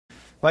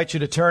invite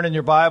you to turn in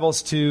your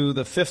Bibles to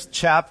the 5th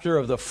chapter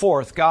of the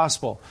 4th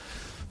Gospel.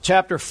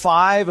 Chapter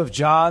 5 of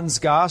John's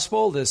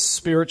Gospel, this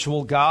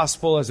spiritual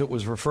gospel as it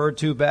was referred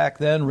to back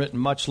then, written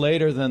much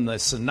later than the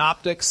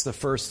synoptics, the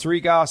first 3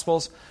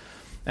 Gospels.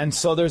 And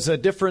so there's a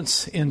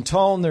difference in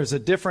tone, there's a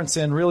difference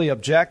in really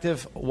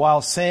objective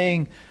while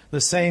saying the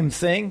same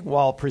thing,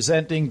 while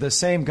presenting the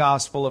same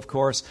gospel, of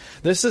course.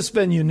 This has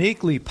been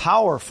uniquely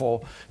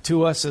powerful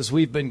to us as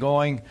we've been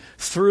going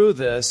through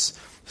this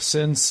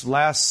since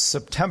last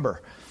September.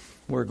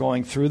 We're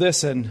going through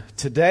this, and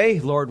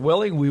today, Lord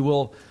willing, we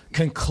will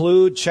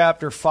conclude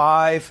chapter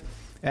 5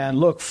 and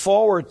look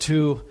forward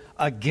to,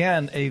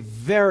 again, a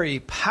very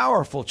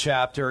powerful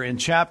chapter in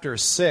chapter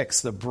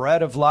 6, the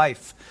bread of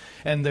life.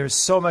 And there's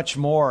so much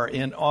more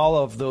in all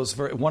of those,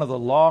 one of the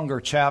longer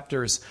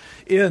chapters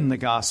in the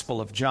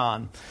Gospel of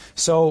John.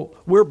 So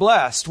we're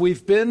blessed.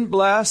 We've been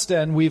blessed,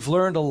 and we've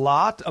learned a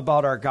lot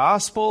about our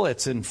gospel.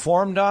 It's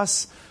informed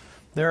us.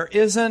 There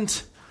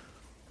isn't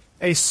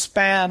a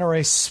span or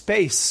a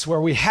space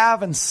where we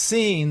haven't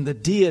seen the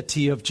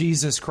deity of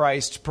Jesus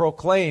Christ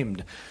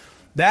proclaimed.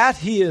 That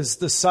he is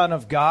the Son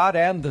of God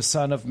and the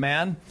Son of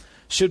Man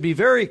should be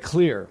very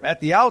clear.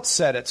 At the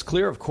outset, it's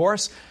clear, of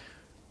course,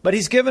 but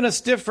he's given us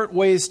different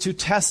ways to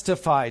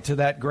testify to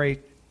that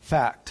great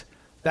fact,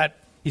 that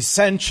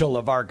essential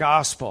of our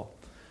gospel.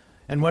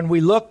 And when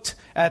we looked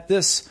at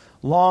this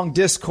long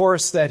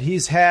discourse that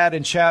he's had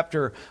in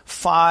chapter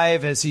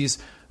 5, as he's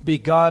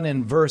begun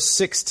in verse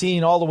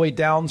 16 all the way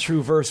down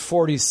through verse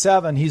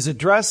 47, he's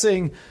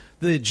addressing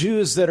the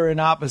Jews that are in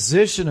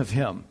opposition of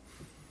him.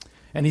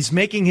 And he's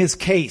making his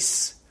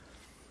case.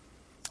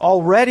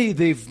 Already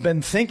they've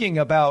been thinking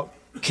about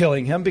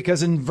killing him,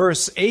 because in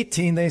verse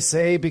 18 they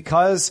say,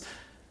 because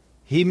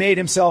he made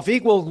himself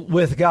equal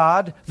with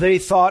God, they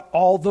thought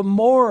all the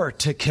more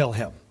to kill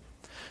him.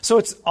 So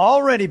it's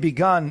already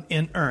begun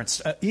in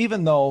earnest,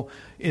 even though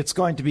it's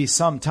going to be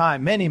some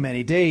time, many,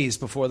 many days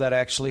before that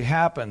actually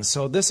happens.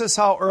 So this is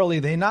how early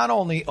they not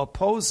only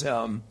oppose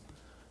him,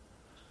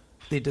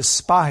 they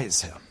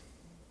despise him.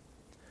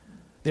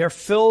 They're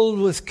filled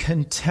with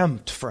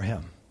contempt for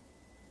him.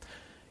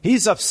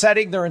 He's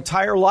upsetting their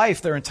entire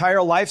life, their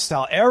entire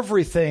lifestyle.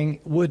 Everything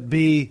would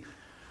be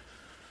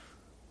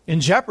in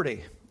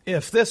jeopardy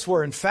if this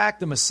were in fact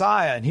the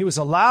Messiah and he was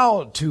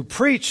allowed to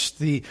preach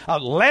the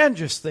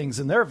outlandish things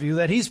in their view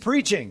that he's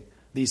preaching,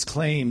 these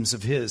claims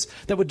of his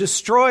that would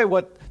destroy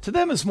what to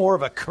them is more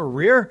of a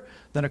career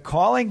than a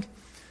calling.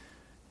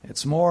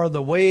 It's more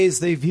the ways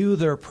they view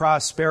their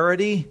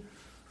prosperity.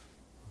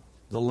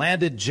 The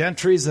landed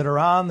gentries that are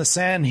on the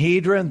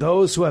Sanhedrin,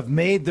 those who have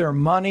made their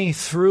money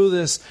through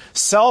this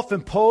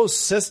self-imposed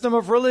system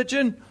of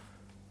religion,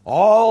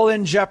 all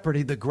in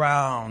jeopardy, the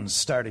ground's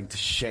starting to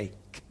shake.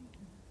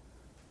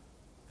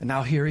 And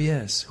now here he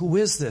is. Who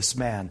is this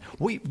man?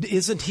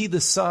 Isn't he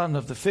the son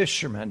of the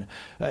fisherman?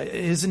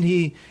 Isn't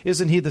he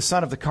the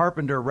son of the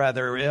carpenter,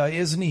 rather?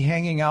 Isn't he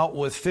hanging out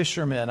with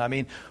fishermen? I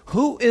mean,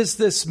 who is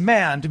this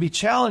man to be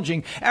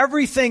challenging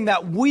everything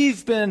that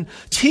we've been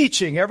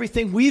teaching,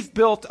 everything we've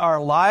built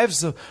our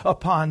lives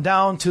upon,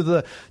 down to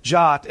the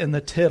jot and the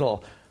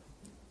tittle?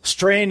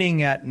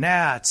 Straining at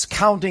gnats,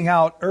 counting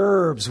out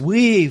herbs.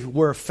 We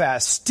were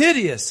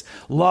fastidious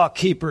law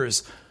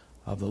keepers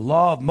of the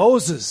law of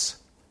Moses.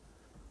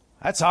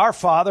 That's our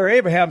father.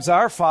 Abraham's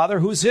our father.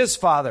 Who's his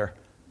father?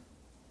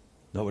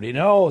 Nobody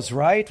knows,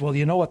 right? Well,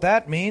 you know what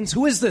that means.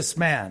 Who is this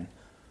man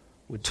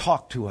who would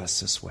talk to us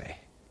this way?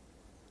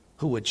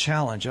 Who would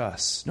challenge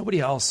us? Nobody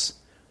else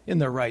in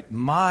their right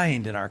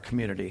mind in our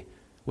community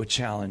would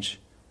challenge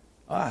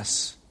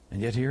us.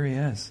 And yet here he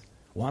is,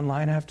 one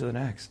line after the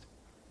next.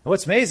 And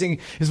what's amazing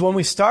is when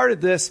we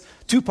started this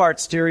 2-part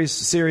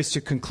series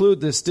to conclude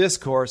this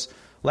discourse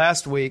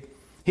last week,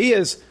 he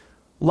is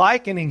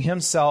likening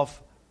himself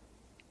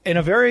in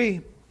a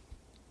very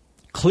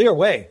clear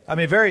way. I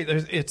mean,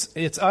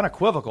 it's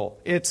unequivocal.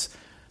 It's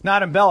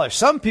not embellished.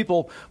 Some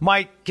people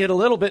might get a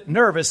little bit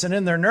nervous, and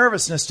in their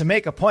nervousness to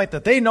make a point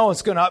that they know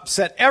is going to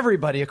upset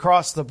everybody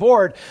across the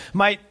board,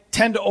 might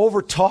tend to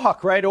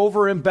over-talk, right?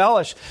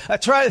 Over-embellish.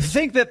 Try to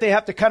think that they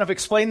have to kind of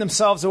explain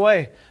themselves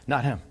away.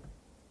 Not him.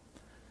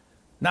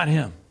 Not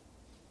him.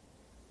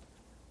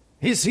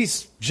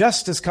 He's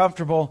just as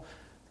comfortable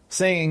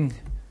saying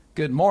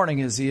good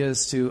morning as he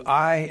is to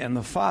I and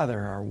the Father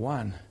are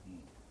one.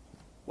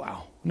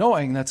 Wow.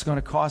 Knowing that's going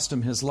to cost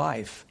him his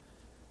life.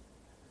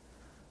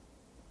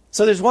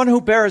 So there's one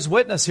who bears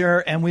witness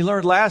here, and we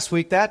learned last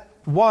week that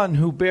one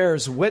who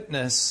bears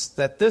witness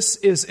that this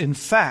is in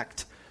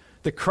fact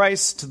the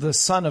Christ, the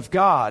Son of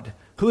God.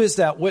 Who is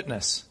that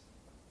witness?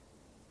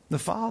 The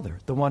Father,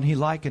 the one he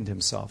likened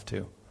himself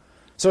to.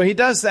 So he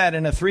does that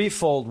in a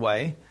threefold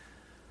way.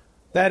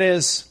 That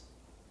is,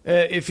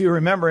 if you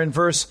remember in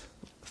verse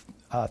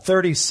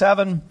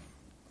 37,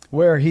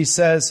 where he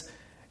says,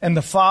 and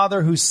the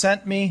Father who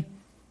sent me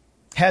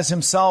has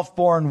himself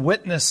borne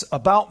witness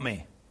about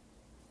me.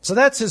 So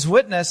that's his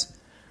witness.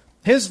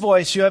 His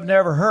voice you have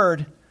never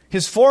heard.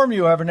 His form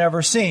you have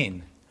never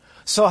seen.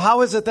 So how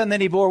is it then that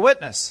he bore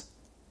witness?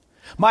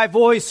 My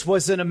voice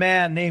was in a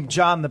man named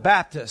John the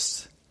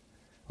Baptist.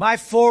 My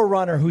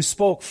forerunner who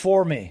spoke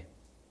for me.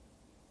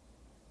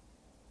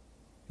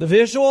 The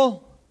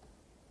visual,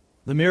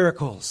 the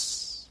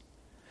miracles.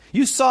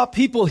 You saw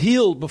people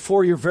healed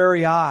before your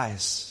very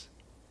eyes.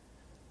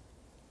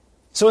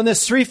 So in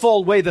this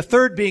threefold way, the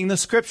third being the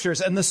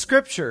Scriptures, and the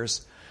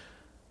Scriptures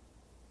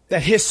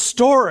that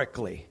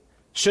historically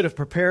should have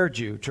prepared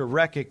you to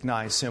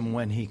recognize him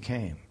when he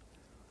came.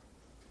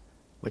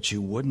 But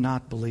you would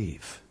not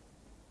believe.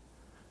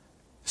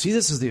 See,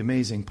 this is the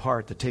amazing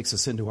part that takes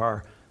us into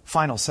our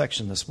final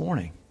section this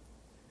morning.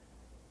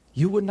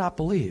 You would not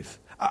believe.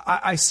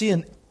 I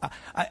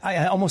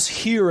almost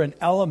hear an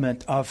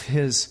element of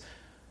his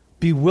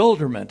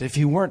bewilderment. If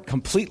he weren't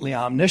completely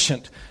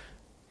omniscient,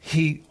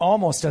 he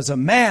almost as a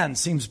man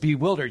seems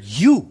bewildered.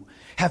 You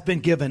have been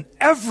given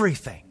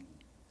everything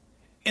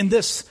in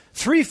this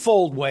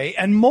threefold way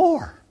and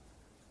more.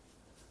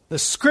 The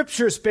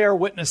Scriptures bear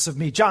witness of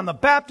me. John the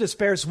Baptist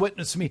bears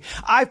witness of me.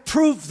 I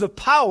proved the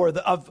power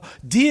of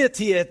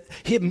deity at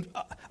him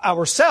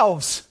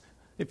ourselves,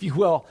 if you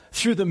will,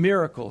 through the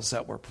miracles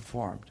that were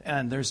performed.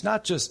 And there's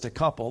not just a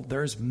couple.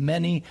 There's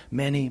many,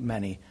 many,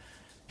 many.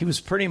 He was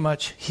pretty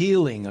much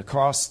healing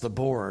across the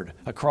board,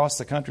 across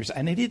the country.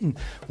 And he didn't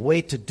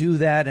wait to do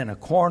that in a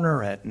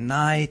corner at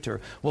night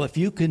or, well, if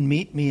you can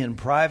meet me in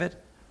private.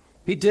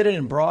 He did it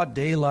in broad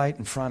daylight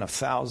in front of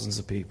thousands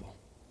of people.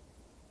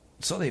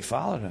 So they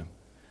followed him.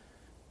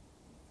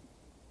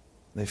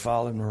 They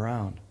followed him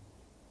around.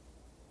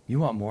 You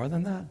want more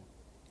than that?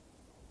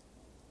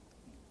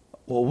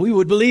 Well, we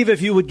would believe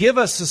if you would give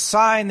us a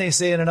sign, they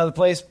say in another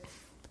place.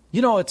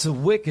 You know, it's a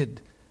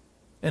wicked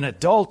and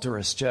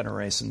adulterous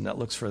generation that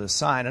looks for the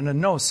sign, and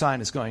no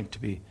sign is going to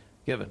be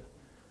given.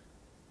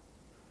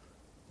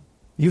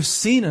 You've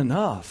seen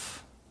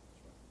enough.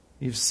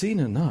 You've seen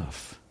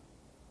enough.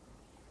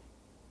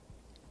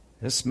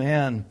 This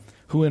man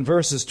who in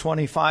verses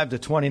 25 to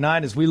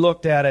 29, as we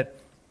looked at it,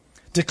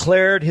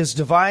 declared his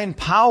divine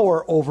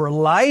power over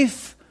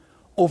life,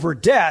 over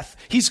death.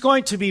 He's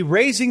going to be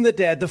raising the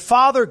dead. The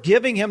Father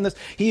giving him this.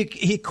 He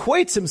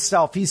equates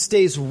himself. He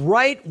stays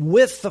right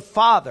with the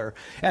Father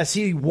as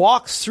he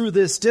walks through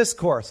this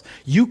discourse.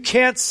 You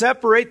can't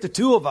separate the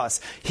two of us.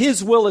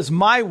 His will is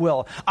my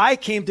will. I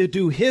came to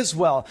do his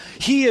will.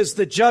 He is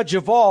the judge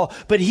of all,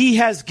 but he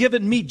has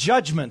given me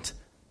judgment.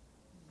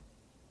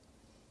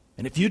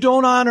 And if you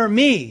don't honor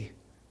me,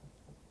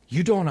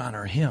 you don't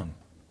honor him.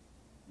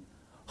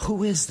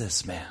 Who is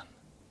this man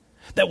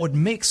that would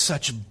make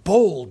such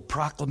bold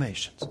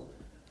proclamations?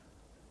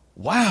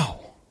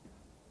 Wow.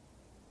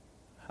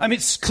 I mean,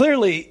 it's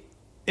clearly,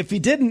 if he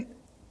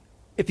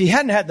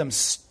hadn't had them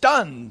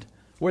stunned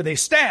where they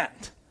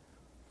stand,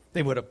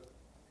 they would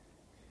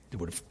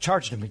have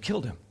charged him and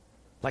killed him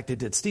like they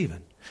did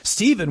Stephen.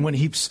 Stephen, when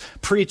he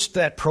preached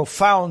that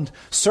profound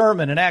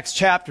sermon in Acts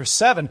chapter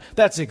 7,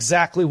 that's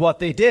exactly what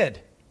they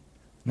did.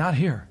 Not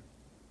here.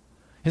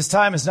 His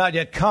time has not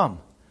yet come.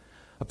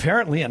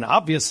 Apparently and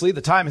obviously,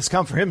 the time has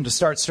come for him to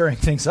start stirring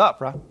things up,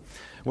 right?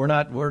 We're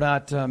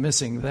not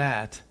missing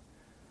that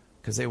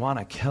because they want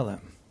to kill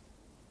him.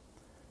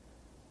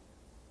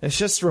 It's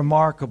just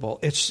remarkable.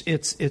 It's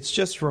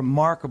just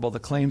remarkable the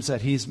claims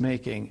that he's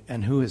making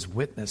and who his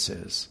witness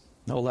is,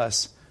 no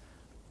less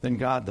than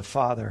God the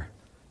Father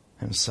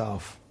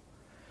himself.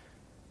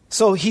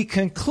 So he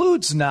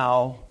concludes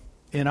now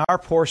in our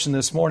portion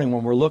this morning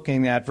when we're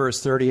looking at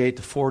verse 38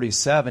 to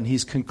 47,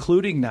 he's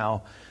concluding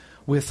now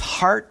with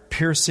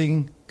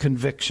heart-piercing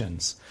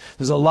convictions.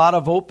 There's a lot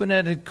of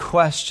open-ended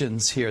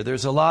questions here.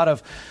 There's a lot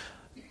of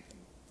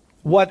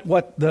what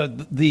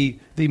the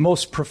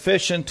most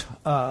proficient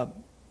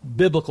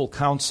biblical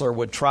counselor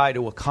would try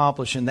to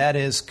accomplish, and that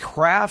is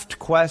craft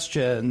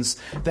questions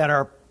that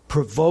are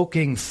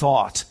provoking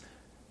thought.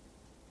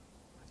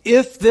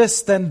 If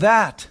this, then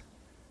that.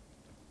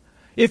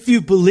 If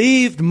you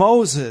believed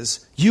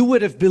Moses, you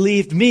would have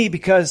believed me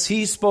because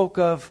he spoke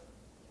of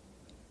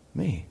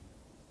me.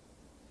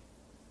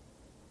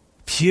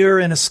 Pure,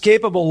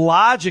 inescapable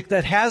logic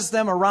that has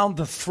them around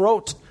the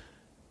throat.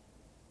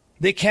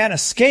 They can't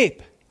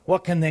escape.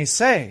 What can they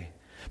say?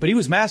 But he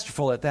was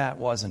masterful at that,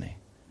 wasn't he?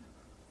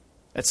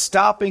 At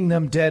stopping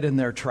them dead in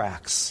their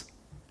tracks.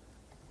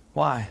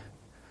 Why?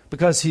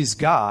 Because he's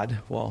God.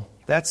 Well,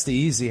 that's the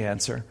easy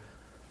answer.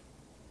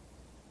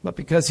 But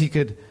because he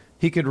could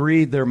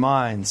read their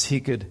minds.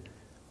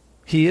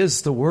 He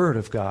is the Word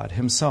of God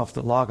himself,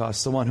 the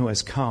Logos, the one who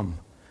has come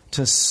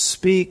to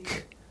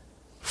speak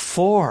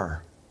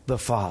for the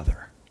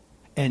Father.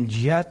 And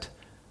yet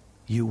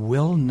you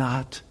will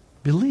not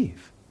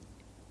believe.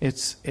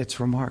 It's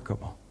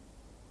remarkable.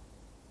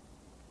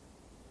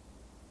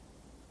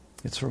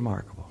 It's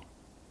remarkable.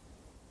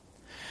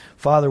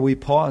 Father, we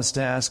pause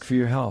to ask for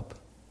your help.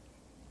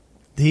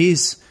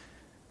 These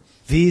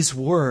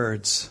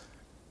words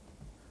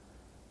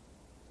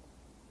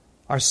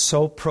are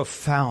so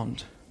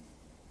profound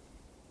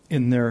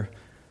in their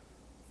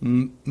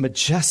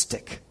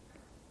majestic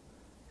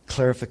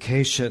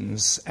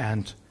clarifications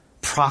and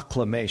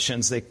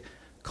proclamations. They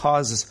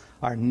cause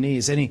our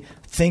knees. Any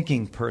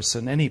thinking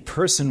person, any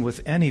person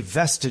with any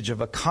vestige of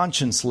a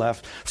conscience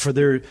left, for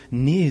their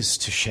knees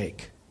to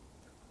shake.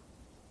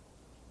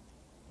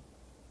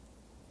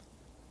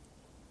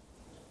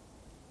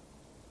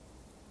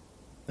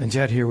 And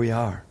yet here we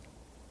are.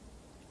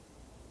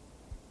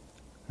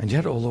 And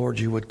yet, O Lord,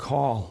 you would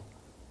call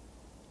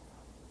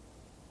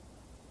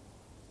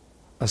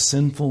a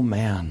sinful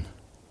man,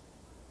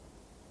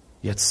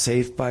 yet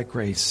saved by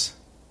grace,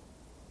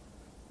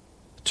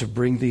 to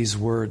bring these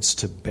words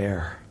to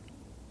bear.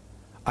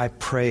 I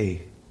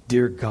pray,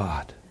 dear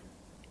God,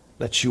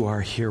 that you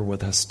are here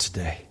with us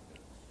today.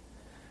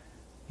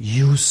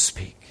 You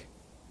speak.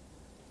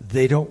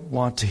 They don't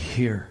want to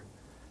hear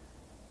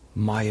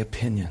my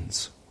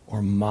opinions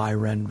or my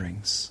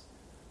renderings,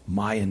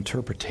 my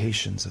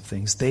interpretations of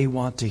things. They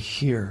want to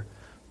hear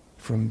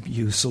from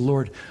you. So,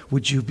 Lord,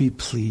 would you be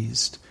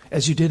pleased,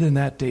 as you did in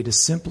that day, to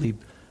simply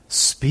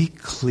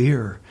speak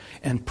clear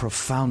and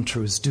profound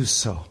truths. Do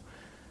so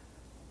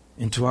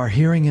into our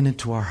hearing and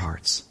into our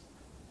hearts,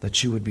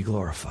 that you would be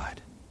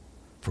glorified.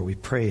 For we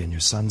pray in your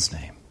Son's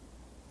name.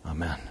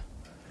 Amen.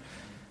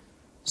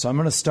 So I'm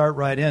going to start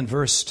right in.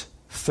 Verse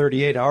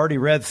 38. I already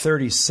read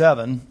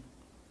 37.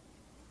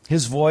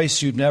 His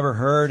voice you've never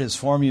heard, his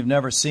form you've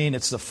never seen.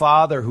 It's the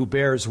Father who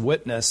bears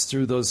witness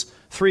through those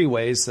three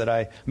ways that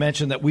I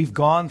mentioned that we've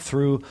gone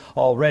through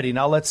already.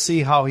 Now let's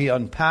see how he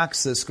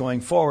unpacks this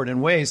going forward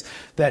in ways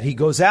that he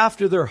goes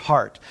after their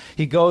heart.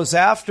 He goes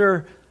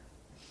after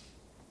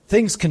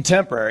things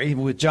contemporary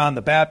with John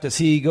the Baptist.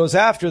 He goes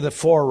after the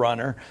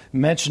forerunner,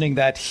 mentioning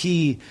that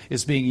he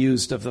is being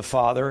used of the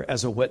Father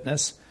as a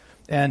witness.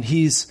 And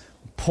he's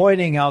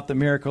pointing out the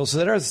miracles.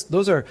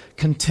 Those are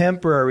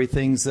contemporary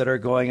things that are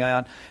going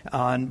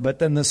on. But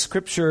then the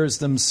scriptures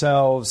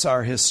themselves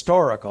are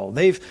historical.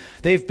 They've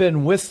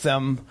been with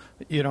them,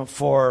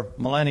 for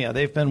millennia.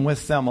 They've been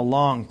with them a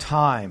long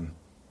time.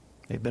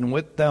 They've been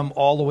with them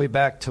all the way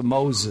back to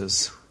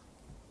Moses,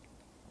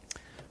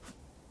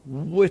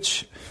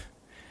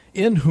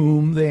 in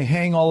whom they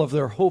hang all of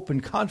their hope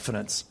and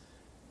confidence.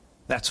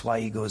 That's why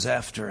he goes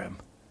after him.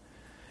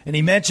 And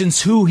he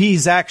mentions who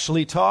he's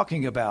actually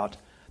talking about.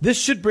 This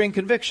should bring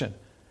conviction.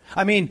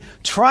 I mean,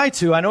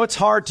 I know it's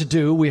hard to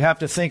do. We have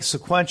to think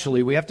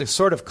sequentially. We have to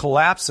sort of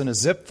collapse in a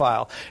zip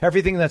file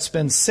everything that's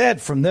been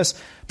said from this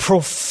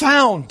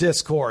profound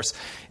discourse.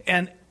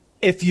 And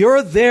if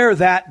you're there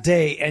that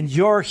day and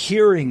you're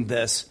hearing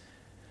this,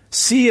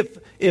 see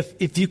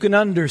if you can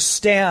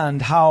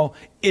understand how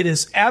it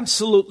is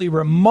absolutely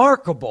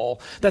remarkable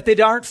that they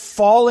aren't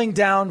falling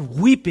down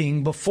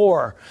weeping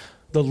before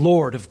the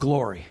Lord of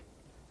glory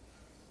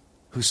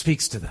who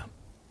speaks to them.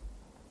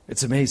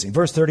 It's amazing.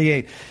 Verse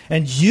 38,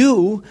 and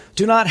you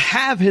do not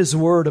have his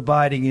word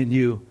abiding in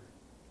you,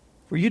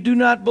 for you do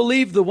not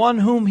believe the one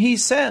whom he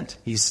sent.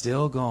 He's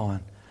still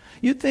going.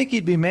 You'd think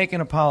he'd be making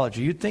an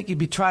apology. You'd think he'd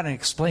be trying to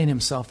explain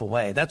himself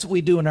away. That's what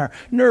we do in our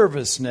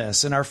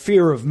nervousness and our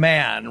fear of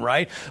man,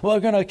 right? Well,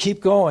 we're going to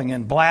keep going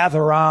and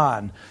blather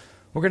on.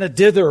 We're going to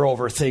dither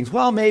over things.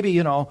 Well,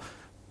 maybe,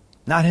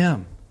 not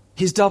him.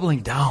 He's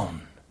doubling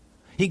down.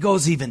 He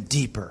goes even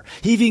deeper.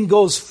 He even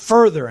goes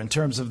further in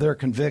terms of their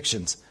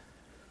convictions.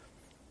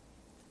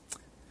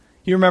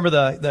 You remember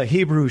the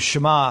Hebrew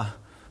Shema.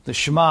 The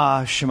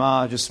Shema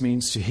just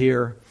means to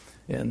hear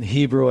in the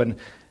Hebrew, and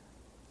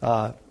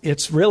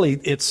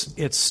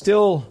it's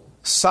still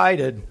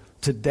cited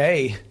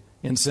today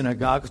in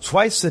synagogue.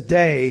 Twice a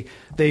day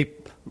they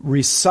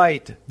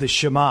recite the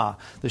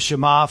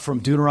Shema from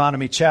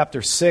Deuteronomy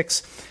chapter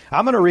 6.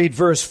 I'm going to read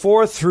verse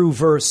 4 through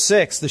verse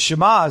 6. The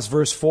Shema is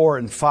verse 4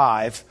 and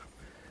 5.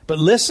 But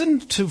listen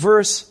to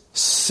verse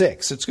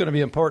 6. It's going to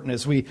be important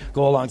as we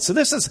go along. So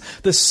this is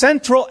the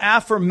central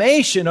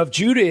affirmation of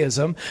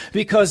Judaism,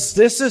 because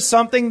this is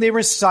something they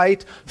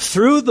recite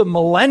through the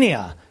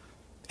millennia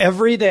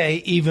every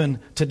day, even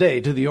today,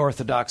 to the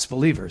Orthodox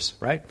believers,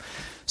 right?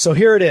 So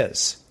here it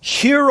is.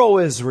 Hear, O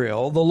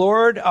Israel, the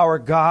Lord our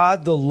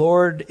God, the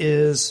Lord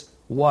is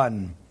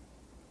one.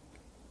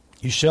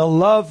 You shall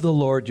love the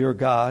Lord your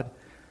God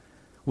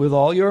with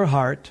all your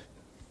heart,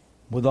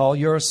 with all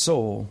your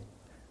soul,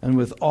 and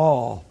with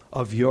all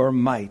of your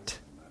might.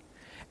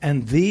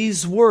 And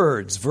these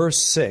words, verse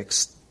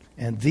 6,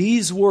 and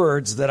these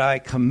words that I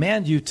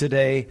command you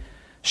today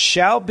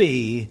shall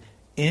be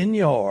in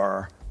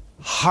your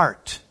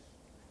heart.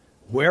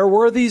 Where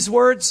were these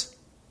words?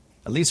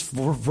 At least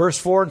verse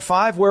 4 and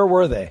 5, where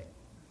were they?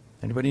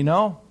 Anybody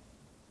know?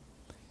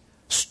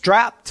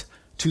 Strapped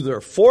to their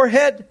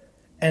forehead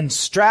and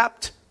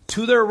strapped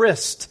to their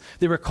wrist.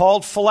 They were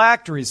called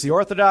phylacteries. The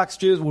Orthodox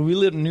Jews, when we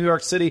lived in New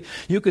York City,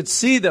 you could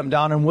see them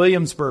down in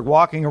Williamsburg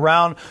walking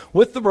around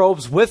with the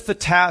robes, with the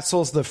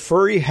tassels, the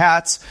furry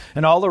hats,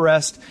 and all the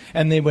rest.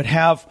 And they would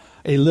have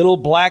a little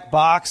black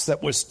box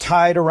that was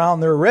tied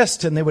around their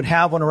wrist, and they would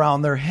have one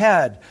around their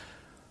head,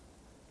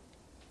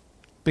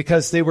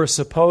 because they were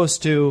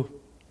supposed to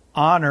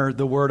honor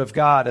the Word of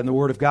God, and the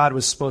Word of God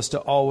was supposed to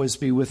always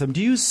be with them.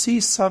 Do you see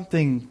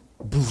something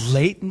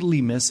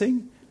blatantly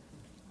missing?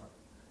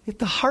 It's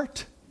the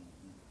heart.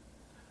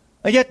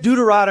 And yet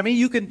Deuteronomy,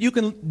 you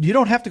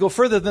don't have to go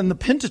further than the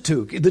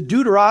Pentateuch. The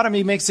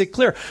Deuteronomy makes it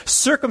clear.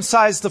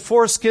 Circumcise the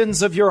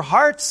foreskins of your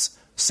hearts,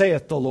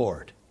 saith the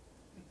Lord.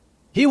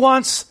 He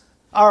wants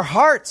our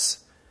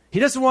hearts. He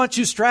doesn't want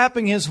you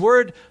strapping His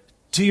word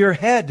to your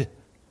head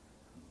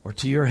or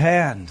to your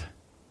hand.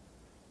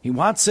 He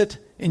wants it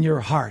in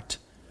your heart.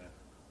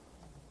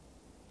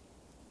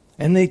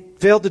 And they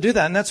failed to do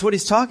that. And that's what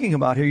He's talking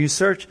about here. You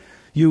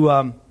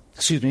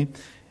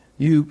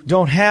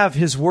don't have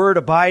His word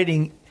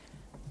abiding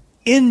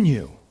in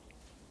you.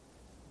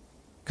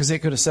 Because they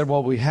could have said,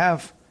 well, we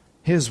have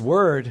His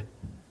word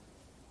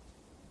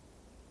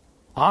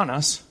on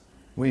us.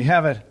 We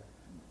have it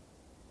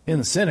in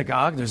the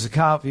synagogue. There's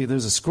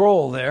a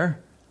scroll there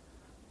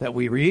that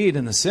we read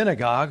in the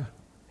synagogue,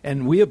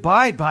 and we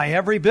abide by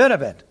every bit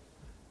of it.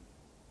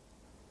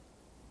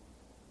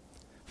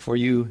 For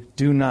you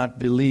do not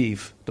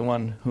believe the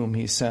one whom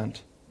He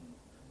sent.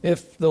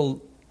 If the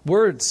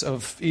words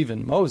of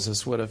even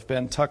Moses would have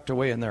been tucked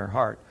away in their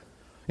heart,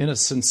 in a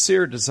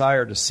sincere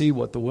desire to see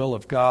what the will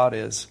of God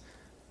is,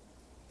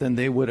 then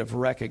they would have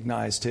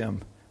recognized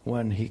Him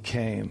when He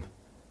came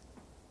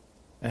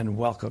and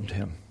welcomed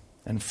Him.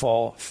 And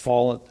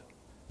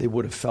they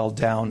would have fell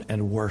down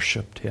and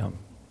worshipped Him.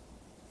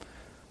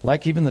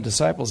 Like even the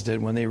disciples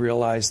did when they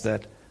realized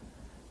that,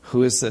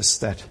 who is this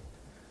that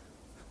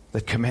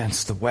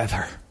commands the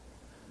weather?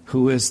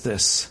 Who is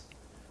this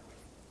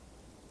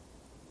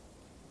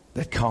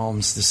that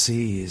calms the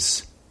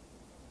seas?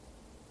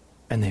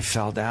 And they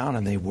fell down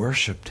and they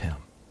worshipped Him.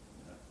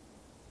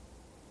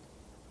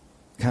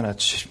 Kind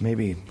of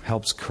maybe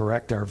helps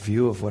correct our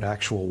view of what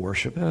actual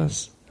worship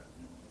is.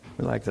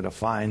 We like to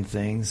define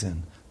things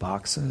in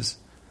boxes.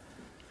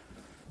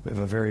 We have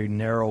a very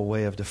narrow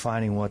way of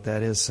defining what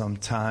that is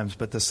sometimes.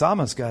 But the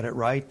psalmist got it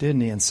right,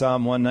 didn't he? In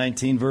Psalm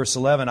 119, verse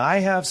 11, I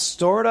have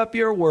stored up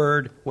your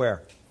word,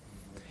 where?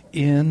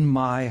 In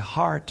my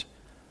heart.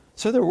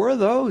 So there were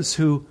those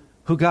who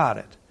got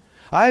it.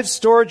 I've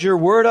stored your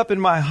word up in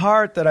my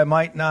heart that I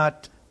might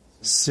not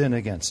sin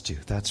against you.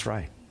 That's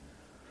right.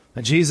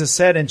 And Jesus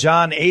said in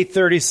John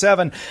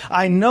 8:37,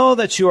 I know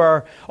that you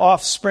are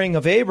offspring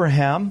of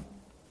Abraham,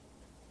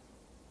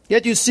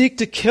 yet you seek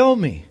to kill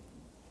me,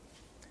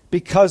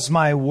 because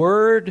my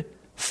word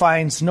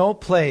finds no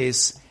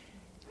place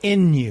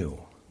in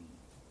you,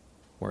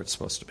 where it's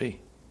supposed to be,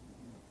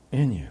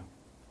 in you.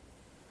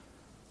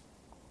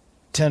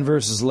 10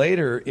 verses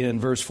later, in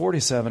verse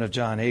 47 of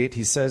John 8,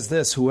 he says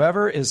this,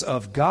 whoever is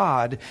of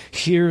God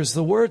hears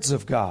the words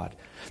of God.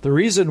 The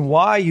reason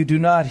why you do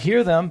not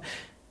hear them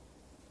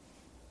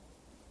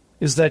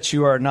is that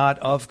you are not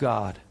of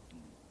God.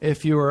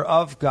 If you are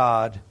of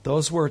God,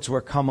 those words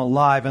will come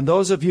alive. And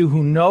those of you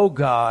who know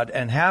God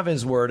and have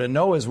His word and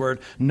know His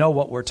word know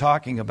what we're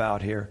talking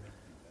about here.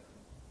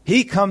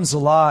 He comes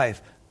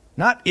alive.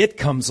 Not it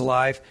comes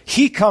alive.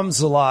 He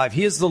comes alive.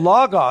 He is the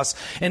Logos.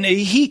 And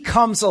He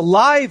comes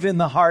alive in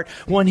the heart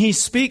when He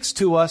speaks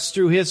to us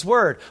through His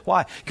word.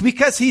 Why?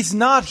 Because He's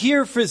not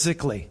here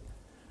physically.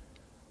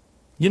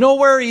 You know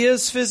where He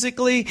is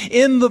physically?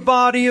 In the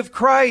body of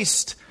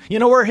Christ. You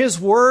know where His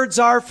words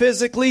are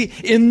physically?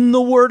 In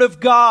the Word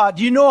of God.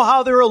 You know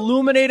how they're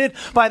illuminated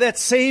by that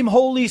same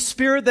Holy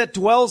Spirit that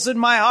dwells in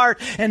my heart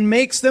and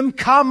makes them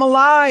come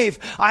alive.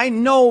 I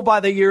know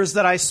by the years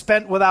that I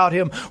spent without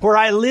Him, where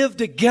I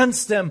lived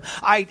against them,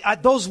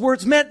 those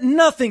words meant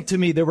nothing to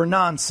me. They were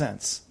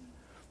nonsense.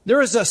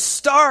 There is a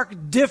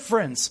stark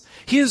difference.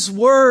 His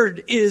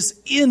Word is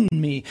in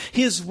me.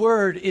 His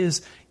Word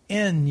is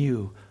in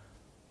you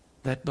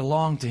that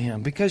belong to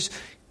Him. Because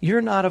you're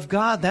not of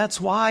God.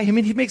 That's why. I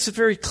mean, He makes it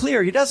very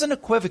clear. He doesn't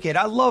equivocate.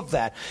 I love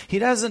that. He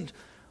doesn't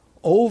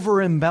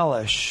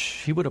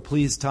over-embellish. He would have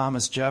pleased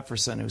Thomas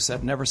Jefferson, who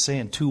said, never say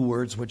in 2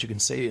 words what you can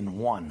say in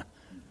 1.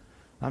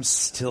 I'm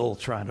still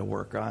trying to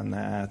work on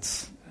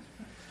that.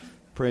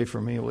 Pray for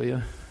me, will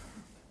you?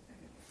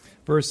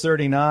 Verse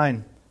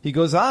 39, he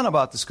goes on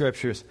about the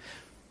Scriptures.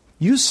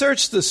 You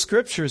search the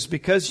Scriptures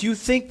because you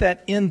think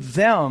that in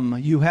them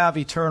you have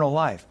eternal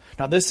life.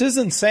 Now, this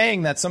isn't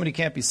saying that somebody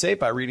can't be saved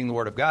by reading the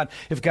Word of God.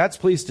 If God's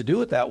pleased to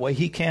do it that way,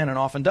 He can and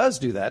often does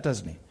do that,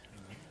 doesn't He?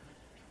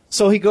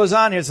 So he goes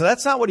on here. So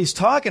that's not what he's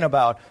talking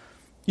about.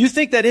 You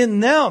think that in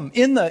them,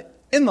 in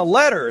the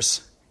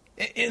letters,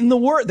 in the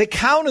word, they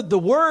counted the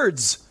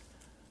words.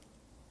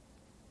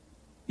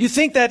 You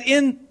think that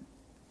in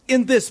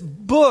this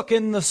book,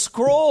 in the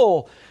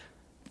scroll,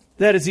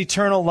 that is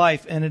eternal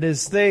life, and it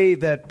is they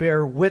that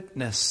bear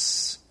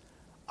witness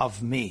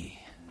of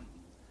me.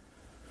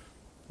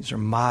 These are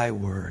my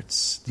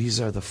words.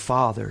 These are the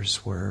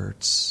Father's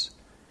words.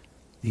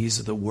 These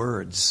are the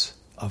words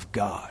of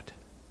God.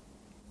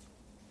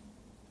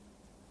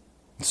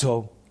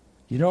 So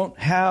you don't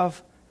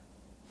have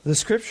the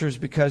Scriptures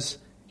because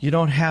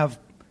you're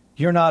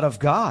not of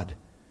God.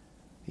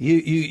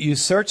 You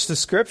search the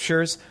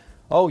Scriptures.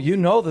 Oh, you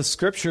know the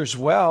Scriptures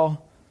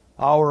well.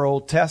 Our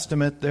Old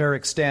Testament, their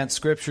extant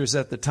Scriptures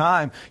at the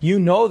time. You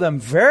know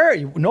them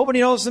nobody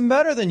knows them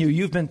better than you.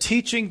 You've been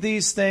teaching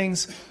these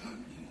things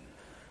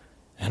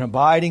and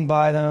abiding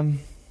by them.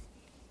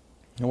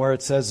 And where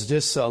it says,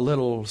 just a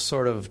little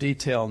sort of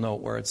detail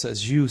note where it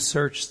says, you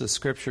search the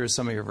Scriptures.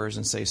 Some of your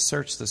versions say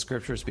search the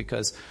Scriptures,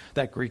 because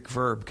that Greek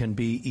verb can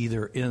be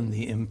either in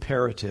the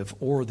imperative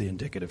or the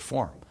indicative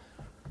form.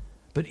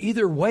 But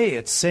either way,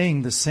 it's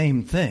saying the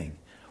same thing.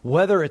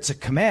 Whether it's a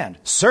command,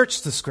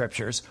 search the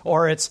Scriptures,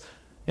 or it's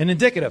an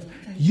indicative.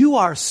 You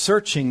are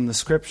searching the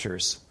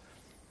Scriptures,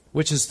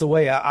 which is the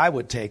way I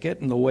would take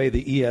it and the way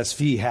the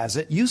ESV has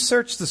it. You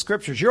search the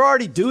Scriptures. You're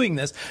already doing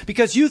this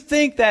because you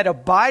think that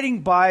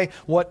abiding by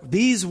what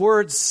these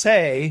words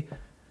say,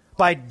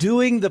 by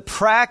doing the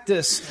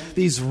practice,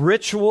 these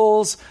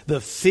rituals,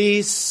 the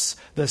feasts,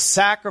 the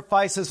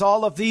sacrifices,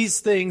 all of these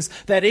things,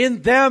 that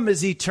in them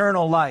is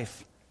eternal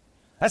life.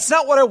 That's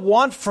not what I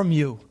want from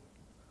you.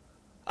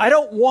 I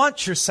don't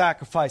want your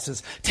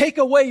sacrifices. Take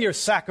away your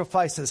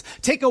sacrifices.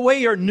 Take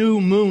away your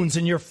new moons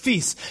and your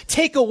feasts.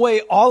 Take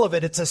away all of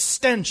it. It's a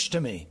stench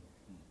to me.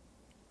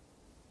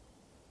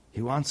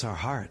 He wants our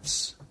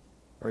hearts,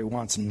 or he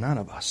wants none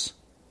of us.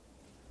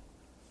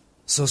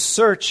 So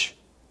search.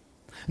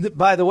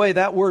 By the way,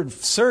 that word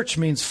search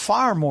means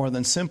far more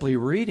than simply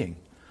reading.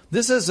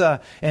 This is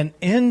an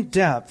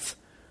in-depth,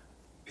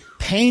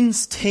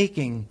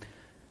 painstaking,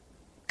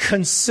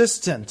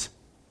 consistent,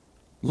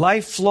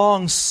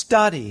 lifelong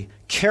study,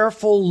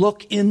 careful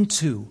look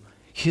into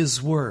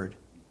His Word.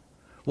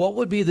 What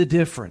would be the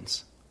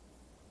difference?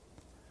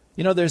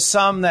 You know, there's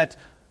some that,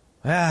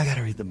 I got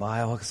to read the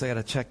Bible because I got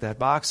to check that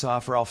box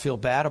off or I'll feel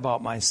bad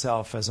about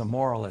myself as a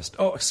moralist.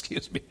 Oh,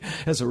 excuse me,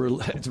 as a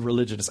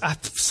religionist.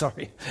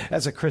 Sorry,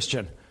 as a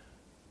Christian.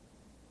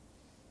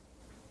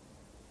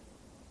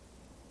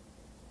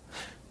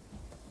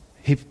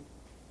 He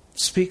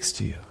speaks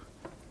to you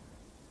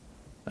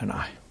and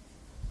I.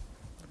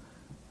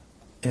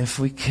 If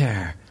we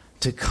care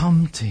to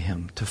come to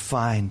Him, to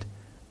find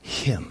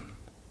Him.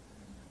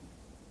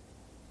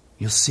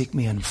 You'll seek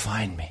me and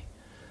find me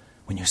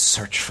when you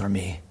search for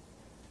me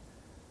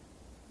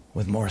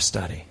with more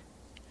study.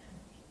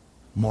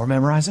 More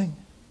memorizing?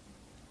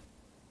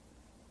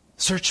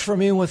 Search for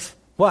me with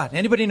what?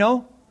 Anybody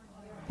know?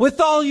 With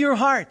all your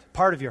heart.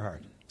 Part of your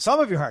heart. Some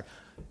of your heart.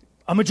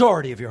 A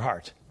majority of your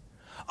heart.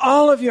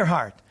 All of your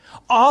heart.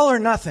 All or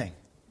nothing.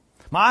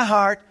 My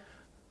heart,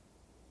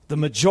 the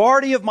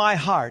majority of my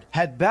heart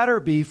had better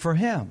be for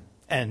Him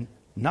and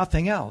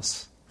nothing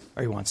else,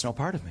 or He wants no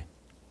part of me.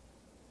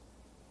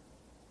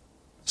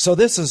 So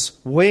this is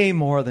way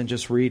more than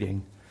just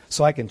reading,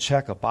 so I can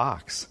check a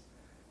box.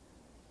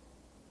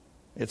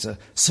 It's a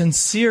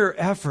sincere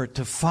effort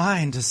to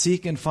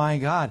seek and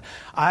find God.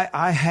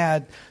 I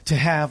had to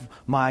have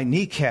my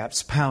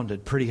kneecaps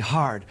pounded pretty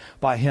hard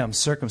by Him,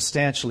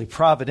 circumstantially,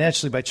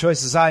 providentially, by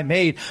choices I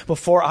made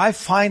before I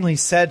finally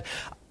said,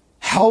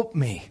 help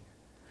me.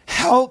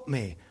 Help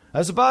me. I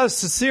was about as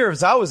sincere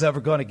as I was ever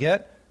going to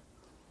get.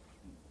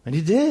 And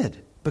He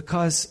did,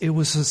 because it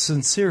was a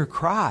sincere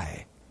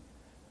cry.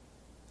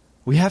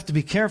 We have to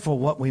be careful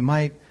what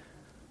might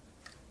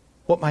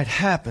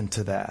happen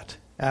to that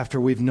after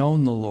we've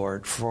known the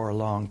Lord for a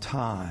long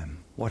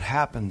time. What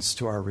happens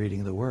to our reading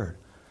of the Word?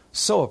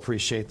 So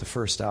appreciate the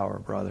first hour,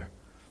 brother.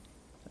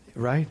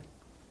 Right?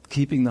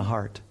 Keeping the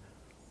heart.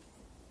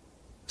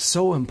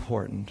 So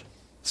important.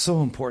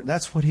 So important.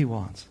 That's what He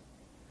wants.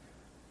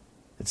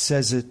 It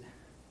says it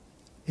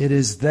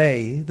is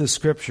they, the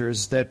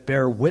Scriptures, that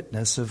bear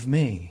witness of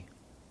me.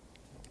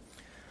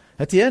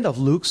 At the end of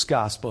Luke's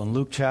Gospel, in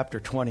Luke chapter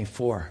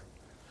 24,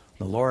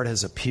 the Lord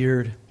has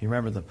appeared. You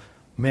remember the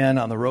men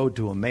on the road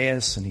to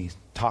Emmaus, and He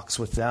talks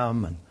with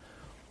them,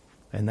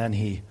 and then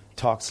He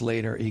talks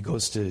later. He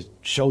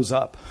shows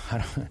up.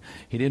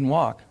 He didn't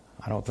walk,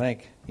 I don't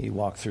think. He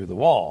walked through the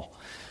wall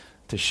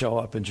to show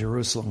up in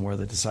Jerusalem where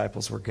the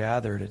disciples were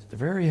gathered at the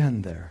very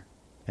end there.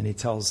 And He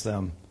tells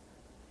them,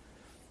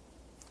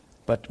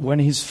 but when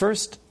He's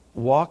first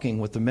walking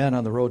with the men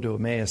on the road to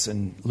Emmaus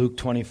in Luke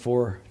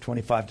 24,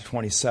 25 to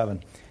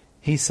 27,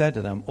 He said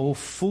to them, O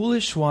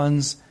foolish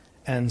ones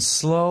and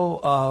slow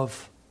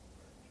of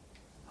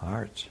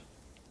heart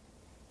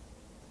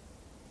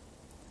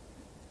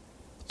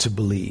to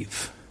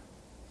believe.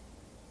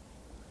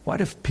 Why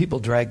do people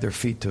drag their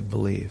feet to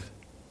believe?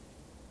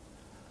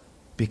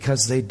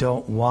 Because they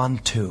don't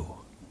want to.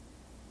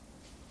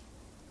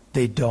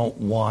 They don't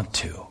want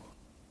to.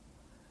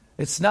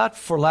 It's not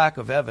for lack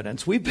of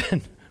evidence. We've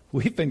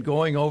been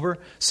going over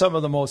some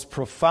of the most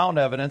profound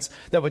evidence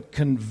that would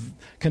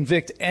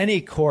convict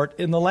any court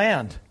in the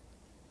land.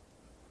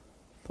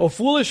 O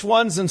foolish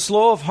ones and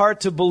slow of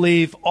heart to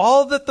believe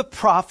all that the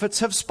prophets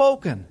have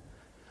spoken.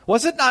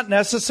 Was it not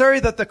necessary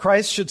that the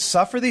Christ should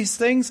suffer these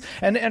things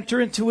and enter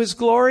into His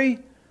glory?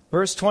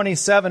 Verse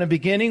 27, and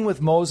beginning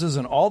with Moses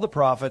and all the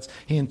prophets,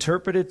 He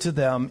interpreted to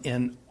them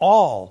in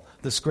all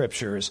the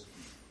Scriptures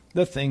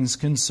the things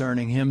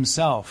concerning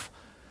Himself.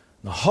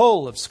 The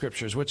whole of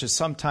Scriptures, which is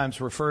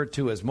sometimes referred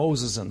to as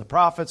Moses and the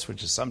prophets,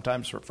 which is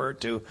sometimes referred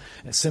to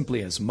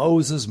simply as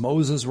Moses.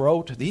 Moses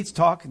wrote.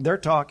 They're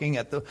talking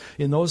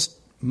in those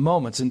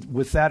moments, and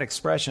with that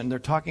expression, they're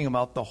talking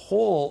about the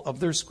whole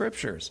of their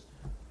Scriptures.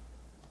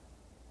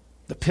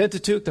 the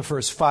Pentateuch, the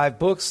first 5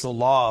 books, the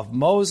Law of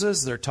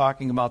Moses. They're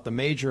talking about the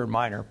major and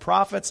minor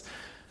prophets.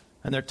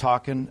 And they're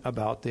talking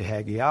about the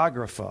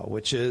Hagiographa,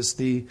 which is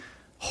the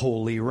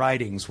holy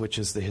writings, which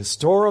is the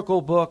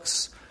historical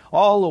books,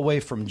 all the way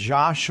from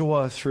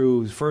Joshua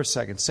through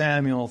 1st, 2nd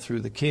Samuel, through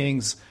the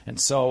Kings, and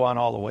so on,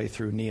 all the way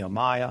through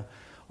Nehemiah.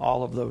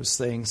 All of those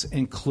things,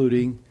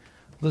 including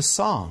the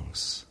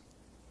songs,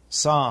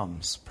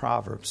 Psalms,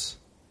 Proverbs,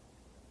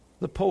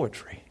 the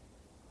poetry.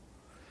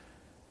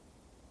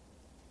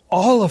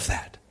 All of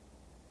that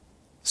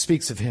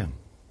speaks of him.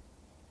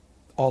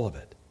 All of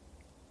it.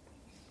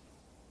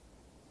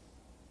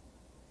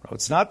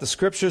 It's not the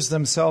scriptures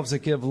themselves that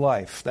give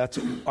life. That's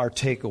what our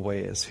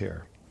takeaway is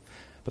here.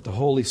 But the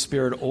Holy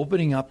Spirit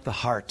opening up the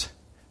heart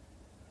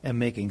and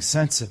making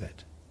sense of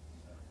it.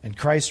 And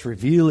Christ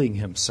revealing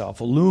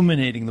himself,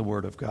 illuminating the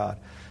Word of God.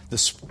 The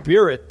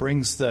Spirit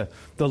brings the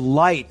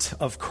light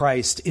of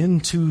Christ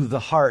into the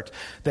heart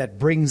that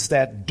brings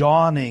that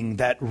dawning,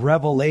 that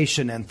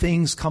revelation, and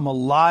things come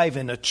alive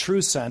in a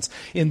true sense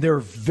in their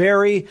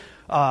very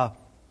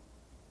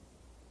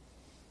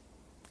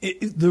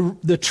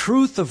the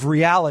truth of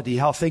reality,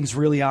 how things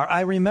really are.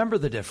 I remember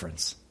the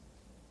difference.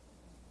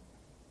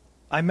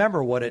 I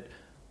remember what it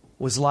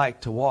was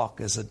like to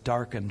walk as a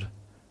darkened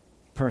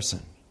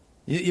person.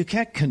 You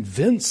can't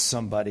convince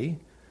somebody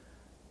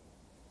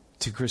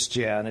to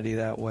Christianity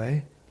that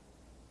way.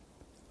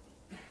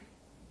 Do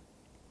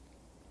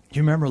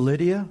you remember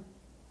Lydia?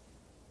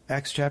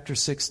 Acts chapter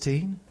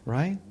 16,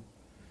 right?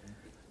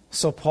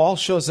 So Paul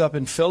shows up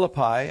in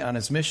Philippi on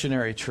his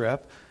missionary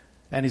trip,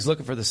 and he's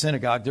looking for the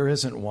synagogue. There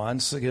isn't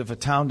one. So if a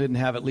town didn't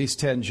have at least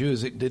 10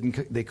 Jews,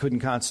 they couldn't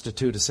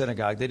constitute a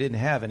synagogue. They didn't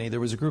have any. There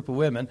was a group of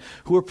women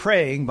who were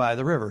praying by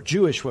the river,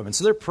 Jewish women.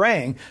 So they're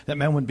praying that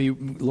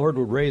Lord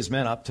would raise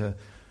men up to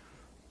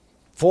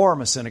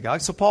form a synagogue.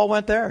 So Paul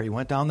went there. He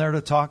went down there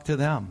to talk to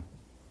them.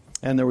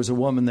 And there was a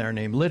woman there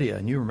named Lydia,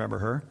 and you remember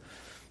her.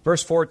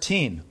 Verse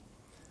 14,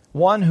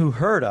 one who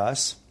heard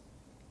us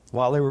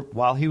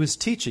while he was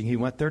teaching. He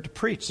went there to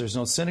preach. There's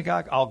no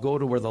synagogue. I'll go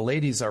to where the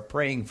ladies are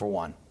praying for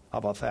one. How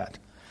about that?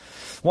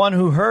 One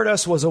who heard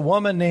us was a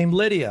woman named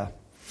Lydia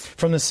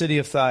from the city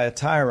of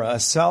Thyatira, a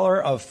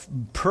seller of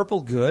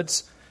purple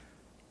goods.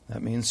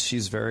 That means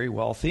she's very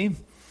wealthy.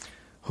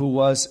 Who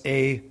was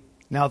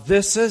now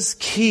this is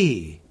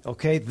key,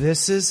 okay?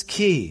 This is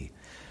key.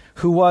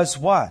 Who was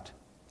what?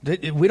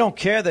 We don't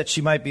care that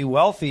she might be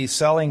wealthy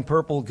selling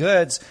purple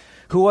goods.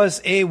 Who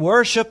was a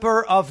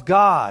worshiper of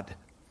God.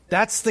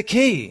 That's the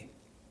key.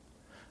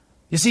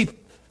 You see,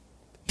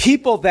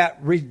 people that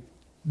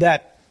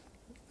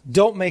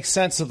don't make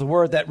sense of the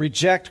word, that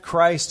reject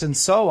Christ and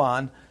so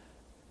on,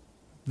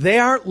 they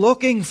aren't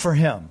looking for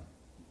him.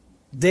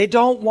 They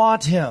don't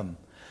want him.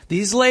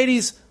 These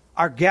ladies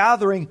are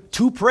gathering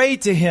to pray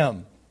to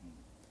him.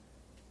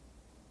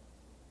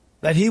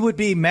 That he would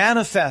be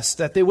manifest,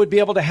 that they would be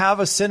able to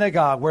have a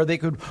synagogue where they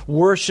could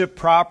worship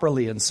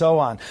properly and so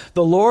on.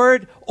 The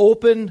Lord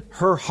opened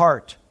her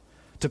heart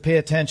to pay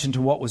attention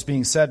to what was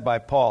being said by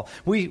Paul.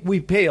 We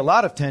pay a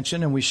lot of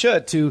attention, and we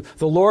should, to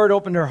the Lord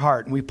opened her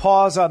heart. And we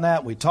pause on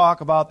that. We talk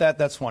about that.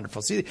 That's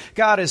wonderful. See,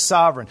 God is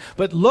sovereign.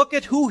 But look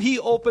at who he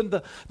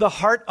opened the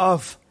heart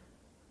of.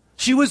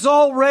 She was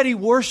already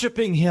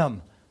worshiping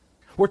him.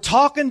 We're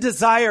talking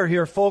desire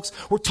here, folks.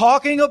 We're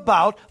talking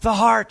about the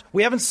heart.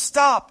 We haven't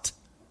stopped.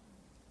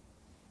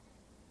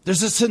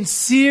 There's a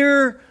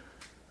sincere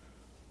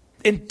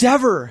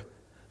endeavor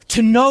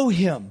to know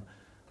him,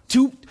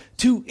 to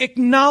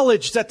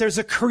acknowledge that there's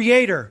a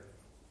creator,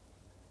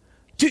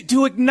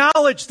 to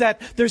acknowledge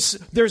that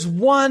there's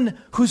one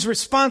who's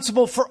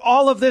responsible for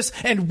all of this,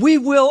 and we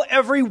will,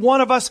 every one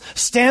of us,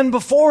 stand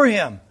before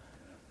him.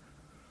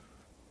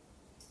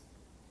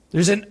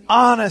 There's an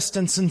honest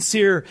and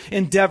sincere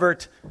endeavor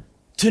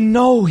to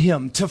know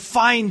him, to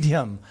find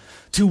him,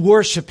 to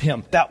worship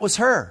him. That was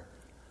her.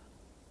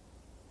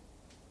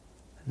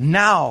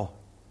 Now,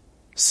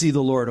 see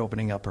the Lord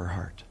opening up her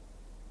heart.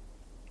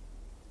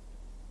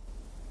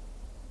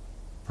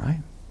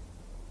 Right?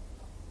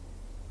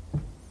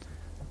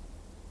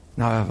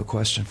 Now I have a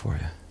question for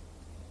you.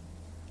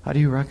 How do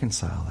you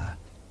reconcile that?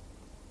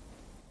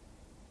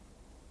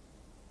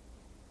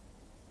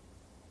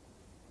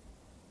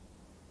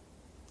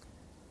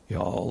 You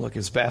all look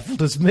as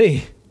baffled as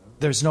me.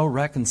 There's no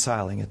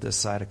reconciling at this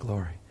side of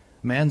glory.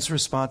 Man's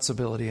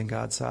responsibility and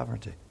God's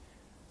sovereignty.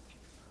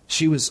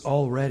 She was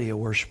already a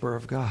worshiper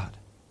of God,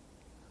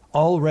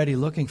 already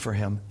looking for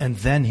him, and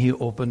then he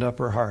opened up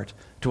her heart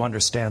to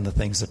understand the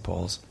things that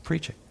Paul's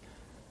preaching.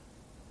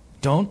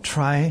 Don't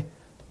try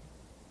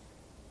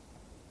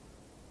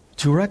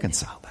to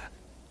reconcile that.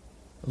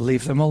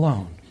 Leave them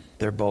alone.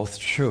 They're both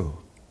true.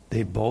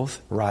 They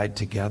both ride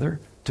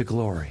together to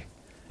glory.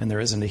 And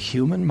there isn't a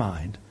human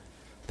mind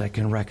that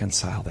can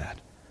reconcile that.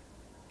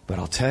 But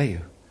I'll tell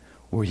you,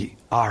 we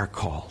are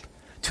called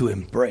to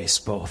embrace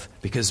both,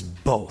 because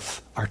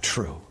both are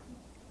true.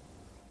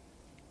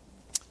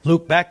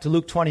 Back to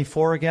Luke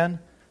 24 again.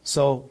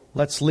 So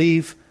let's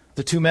leave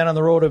the two men on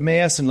the road of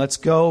Emmaus, and let's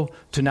go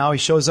to now he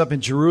shows up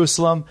in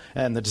Jerusalem,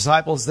 and the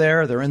disciples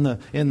there, they're in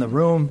the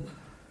room.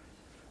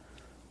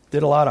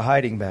 Did a lot of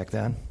hiding back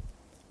then.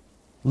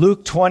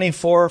 Luke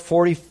 24,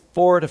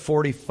 44 to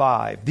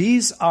 45.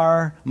 These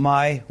are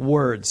my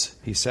words,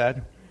 he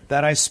said,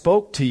 that I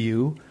spoke to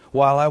you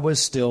while I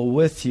was still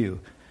with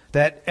you,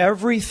 that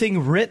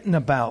everything written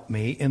about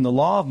me in the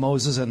law of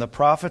Moses and the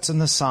prophets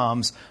and the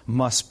Psalms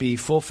must be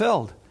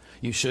fulfilled.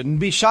 You shouldn't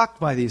be shocked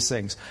by these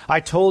things. I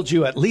told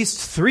you at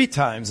least 3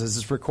 times, as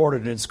is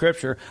recorded in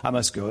Scripture, I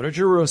must go to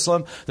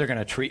Jerusalem. They're going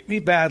to treat me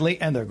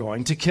badly, and they're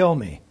going to kill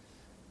me.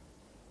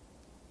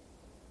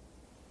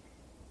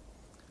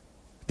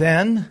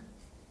 Then,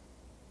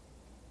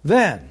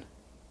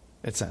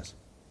 it says,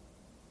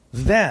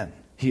 then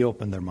he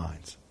opened their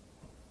minds.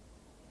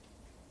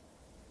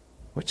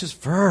 Which is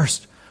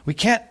first? We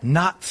can't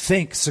not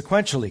think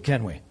sequentially,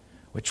 can we?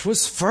 Which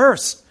was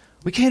first?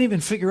 We can't even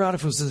figure out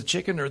if it was the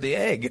chicken or the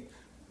egg.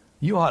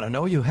 You ought to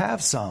know you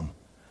have some.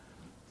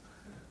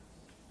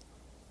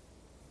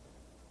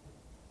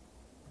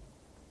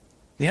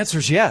 The answer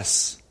is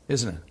yes,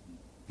 isn't it?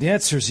 The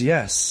answer is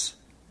yes.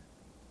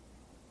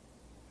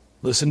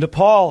 Listen to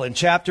Paul in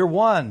chapter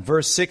 1,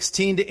 verse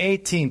 16 to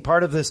 18,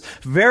 part of this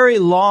very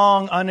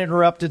long,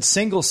 uninterrupted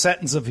single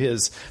sentence of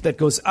his that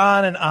goes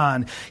on and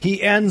on.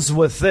 He ends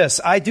with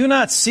this: I do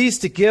not cease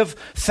to give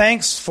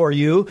thanks for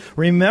you,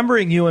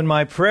 remembering you in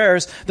my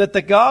prayers, that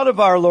the God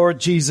of our Lord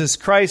Jesus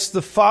Christ,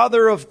 the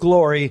Father of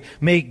glory,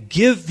 may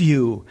give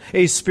you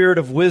a spirit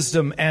of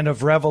wisdom and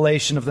of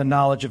revelation of the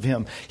knowledge of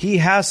him. He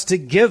has to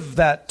give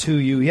that to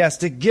you. He has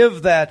to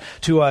give that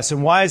to us.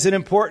 And why is it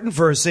important?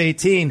 Verse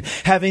 18,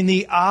 having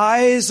the eyes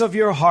of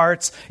your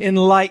hearts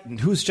enlightened.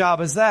 Whose job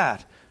is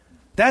that?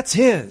 That's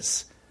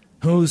his.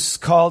 Who's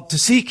called to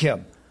seek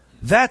him?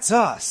 That's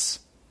us.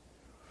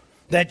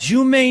 That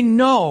you may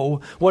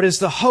know what is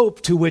the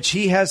hope to which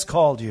he has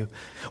called you.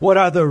 What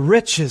are the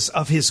riches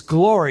of his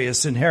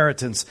glorious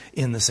inheritance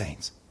in the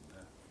saints.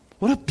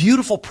 What a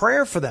beautiful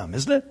prayer for them,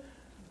 isn't it?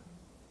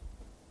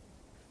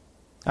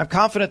 I'm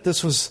confident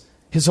this was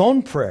his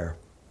own prayer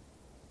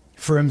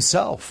for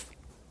himself.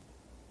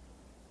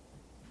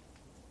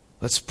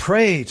 Let's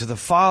pray to the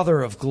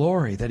Father of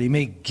glory that he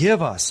may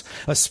give us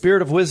a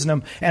spirit of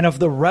wisdom and of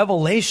the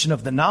revelation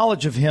of the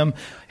knowledge of him,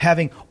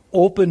 having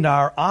opened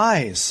our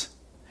eyes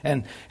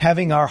and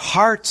having our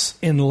hearts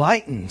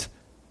enlightened.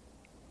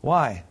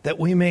 Why? That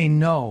we may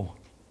know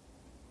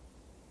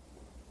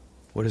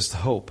what is the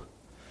hope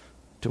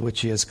to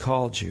which he has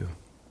called you.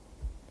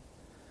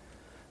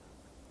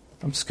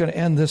 I'm just going to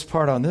end this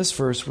part on this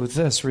verse with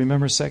this.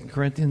 Remember 2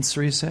 Corinthians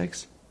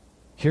 3:6?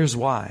 Here's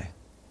why.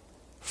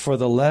 For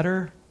the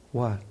letter...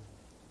 What?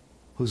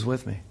 Who's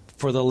with me?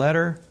 For the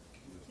letter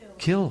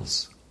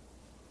kills.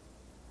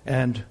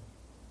 And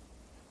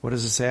what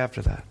does it say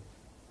after that?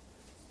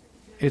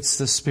 It's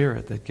the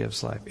Spirit that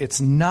gives life.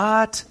 It's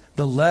not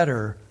the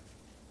letter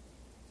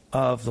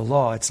of the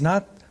law. It's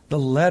not the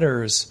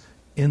letters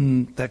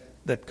in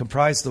that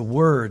comprise the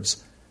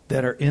words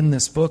that are in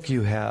this book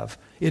you have.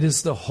 It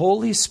is the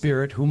Holy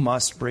Spirit who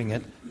must bring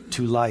it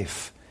to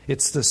life.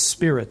 It's the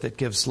Spirit that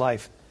gives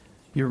life.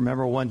 You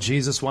remember one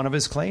of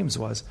his claims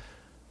was,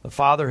 the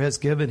Father has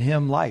given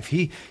him life.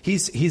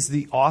 He's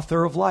the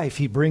author of life.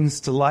 He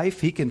brings to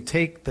life. He can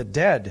take the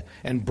dead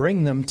and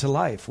bring them to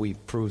life. He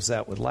proves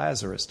that with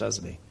Lazarus,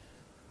 doesn't he?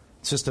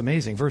 It's just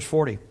amazing. Verse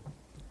 40.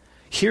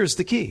 Here's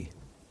the key.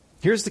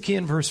 Here's the key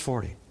in verse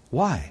 40.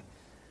 Why?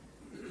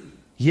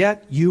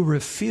 Yet you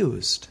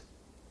refused.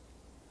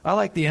 I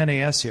like the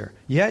NAS here.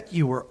 Yet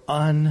you were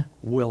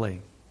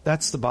unwilling.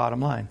 That's the bottom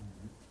line.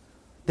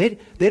 They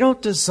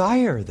don't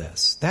desire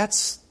this.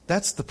 That's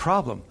the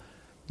problem.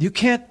 You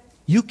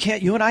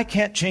and I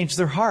can't change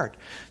their heart.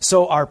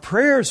 So our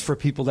prayers for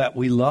people that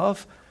we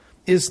love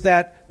is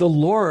that the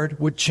Lord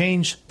would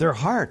change their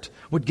heart,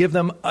 would give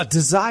them a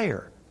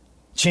desire,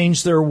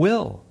 change their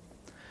will.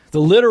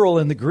 The literal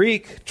in the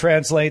Greek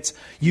translates,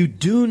 you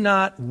do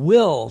not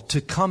will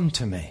to come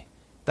to me.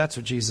 That's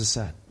what Jesus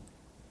said.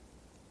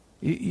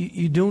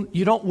 You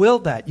don't will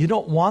that. You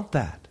don't want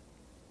that.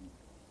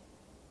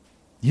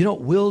 You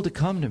don't will to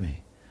come to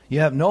me.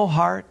 You have no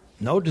heart,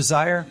 no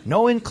desire,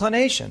 no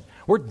inclination.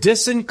 We're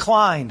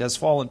disinclined as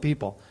fallen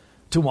people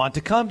to want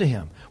to come to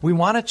him. We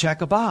want to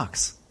check a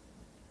box.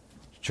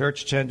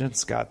 Church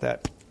attendance, got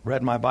that.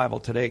 Read my Bible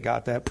today,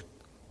 got that.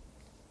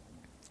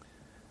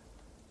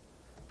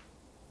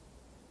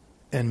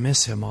 And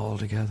miss him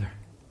altogether.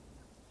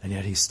 And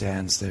yet he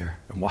stands there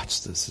and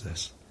watch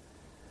this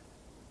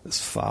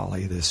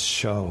folly, this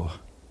show,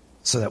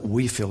 so that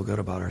we feel good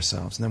about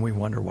ourselves. And then we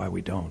wonder why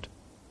we don't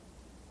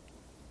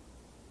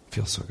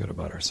feel so good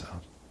about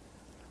ourselves.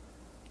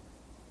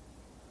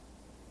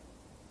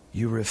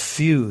 You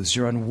refuse.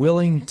 You're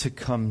unwilling to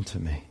come to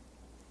me.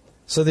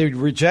 So they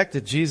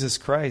rejected Jesus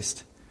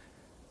Christ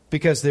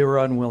because they were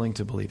unwilling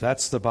to believe.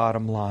 That's the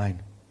bottom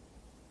line.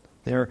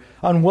 They're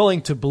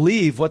unwilling to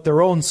believe what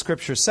their own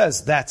Scripture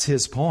says. That's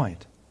his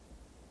point.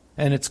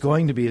 And it's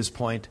going to be his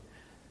point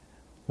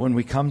when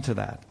we come to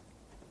that.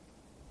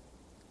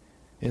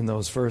 in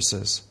those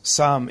verses.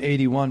 Psalm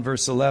 81,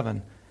 verse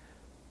 11.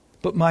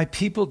 But my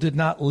people did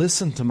not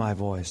listen to my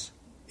voice.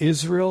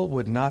 Israel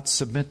would not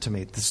submit to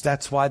me.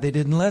 That's why they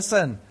didn't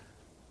listen.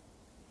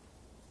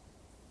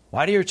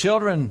 Why do your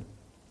children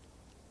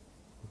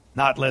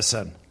not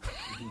listen?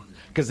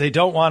 Because they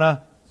don't want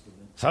to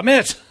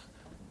submit.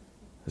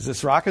 Is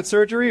this rocket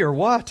surgery or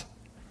what?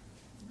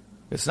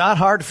 It's not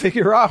hard to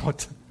figure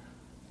out.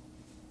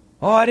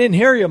 Oh, I didn't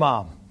hear you,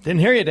 Mom.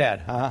 Didn't hear you,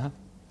 Dad.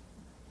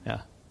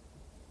 Yeah.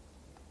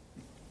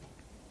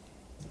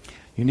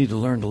 You need to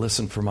learn to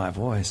listen for my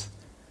voice,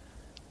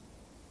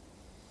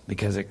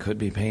 because it could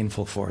be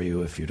painful for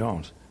you if you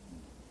don't.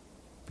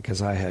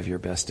 Because I have your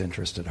best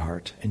interest at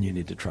heart, and you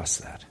need to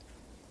trust that.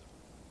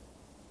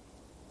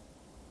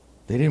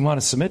 They didn't want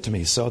to submit to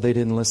me, so they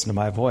didn't listen to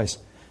my voice.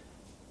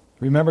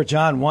 Remember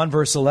John 1,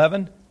 verse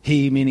 11?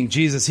 He, meaning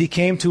Jesus, he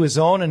came to his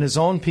own, and his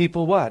own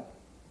people what?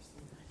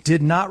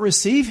 Did not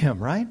receive him,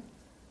 right?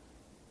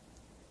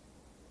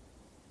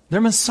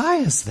 Their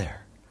Messiah's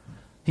there.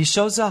 He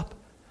shows up.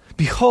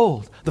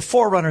 Behold, the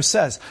forerunner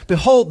says,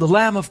 behold the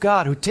Lamb of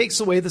God who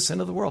takes away the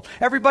sin of the world.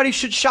 Everybody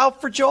should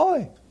shout for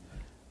joy.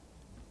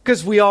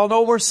 Because we all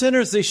know we're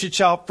sinners. They should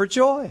shout for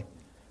joy.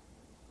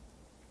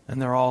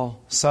 And they're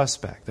all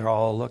suspect. They're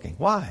all looking.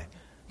 Why?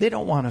 They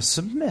don't want to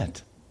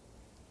submit.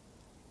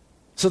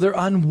 So they're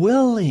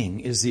unwilling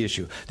is the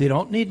issue. They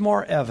don't need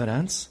more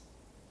evidence.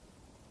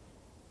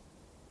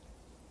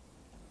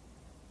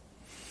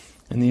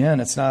 In the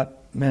end, it's not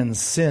men's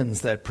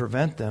sins that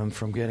prevent them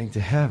from getting to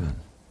heaven.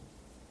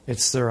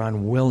 It's their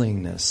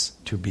unwillingness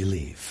to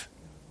believe.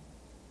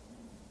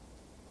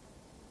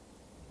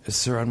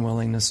 It's their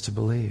unwillingness to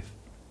believe.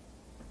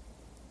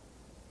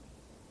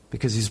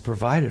 Because he's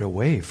provided a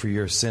way for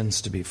your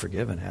sins to be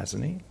forgiven,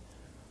 hasn't he?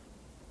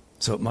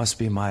 So it must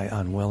be my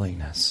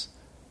unwillingness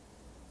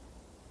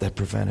that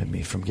prevented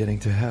me from getting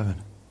to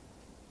heaven.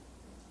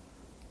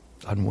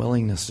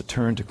 Unwillingness to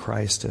turn to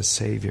Christ as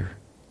Savior.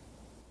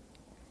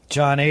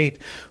 John 8,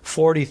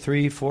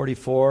 43,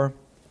 44,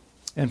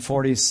 and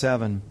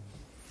 47.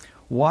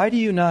 Why do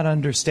you not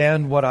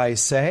understand what I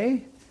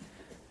say?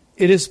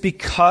 It is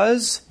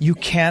because you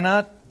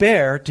cannot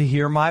bear to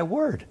hear my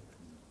word.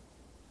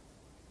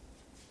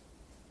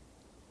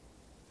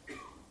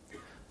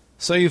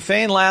 So you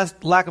feign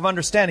lack of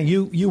understanding.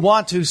 You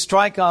want to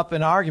strike up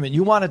an argument.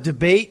 You want to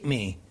debate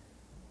me.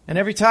 And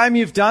every time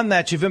you've done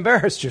that, you've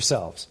embarrassed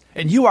yourselves.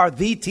 And you are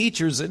the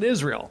teachers in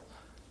Israel.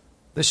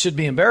 This should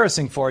be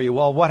embarrassing for you.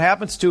 Well, what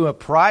happens to a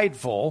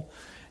prideful,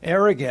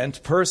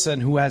 arrogant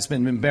person who has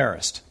been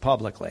embarrassed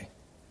publicly?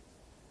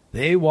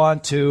 They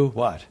want to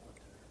what?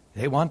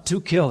 They want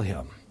to kill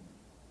him.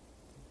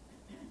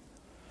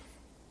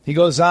 He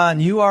goes on,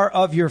 you are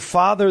of your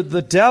father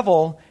the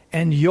devil,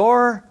 and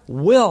your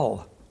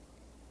will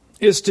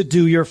is to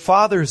do your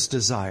father's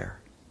desire.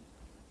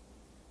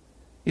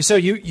 So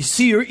you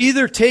see, you're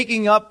either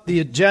taking up the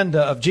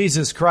agenda of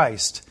Jesus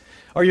Christ,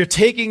 or you're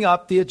taking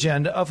up the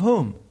agenda of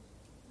whom?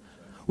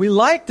 We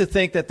like to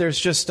think that there's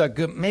just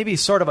maybe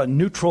sort of a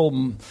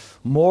neutral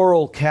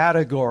moral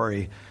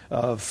category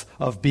of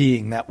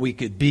being that we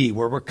could be,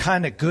 where we're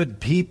kind of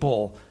good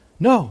people.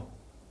 No.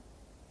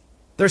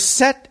 They're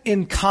set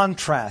in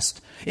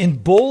contrast, in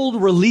bold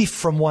relief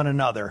from one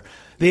another.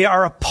 They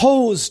are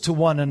opposed to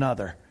one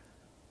another.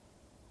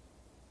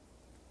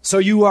 So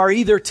you are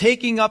either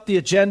taking up the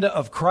agenda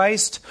of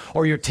Christ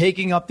or you're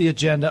taking up the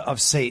agenda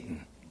of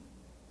Satan.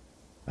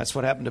 That's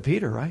what happened to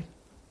Peter, right?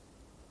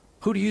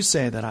 Who do you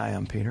say that I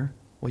am, Peter?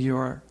 Well, you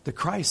are the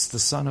Christ, the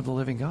Son of the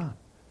living God.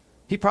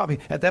 He probably,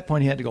 at that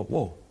point, he had to go,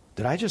 whoa,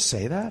 did I just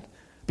say that?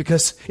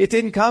 Because it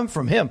didn't come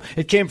from him.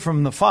 It came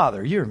from the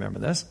Father. You remember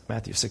this,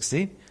 Matthew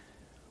 16.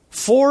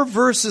 4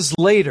 verses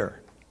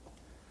later,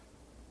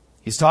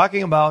 he's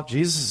talking about,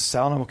 Jesus is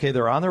telling them, okay,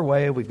 they're on their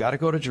way. We've got to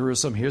go to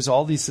Jerusalem. Here's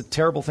all these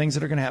terrible things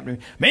that are going to happen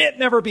to me. May it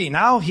never be.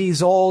 Now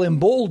he's all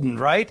emboldened,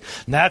 right?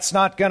 That's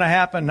not going to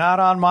happen. Not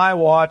on my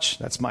watch.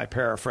 That's my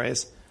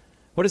paraphrase.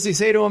 What does he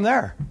say to him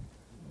there?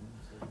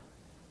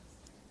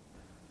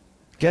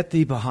 Get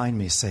thee behind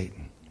me,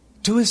 Satan.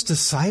 To his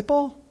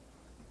disciple?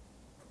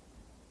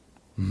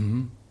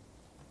 Mm-hmm.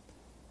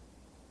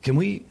 Can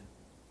we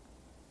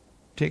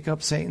take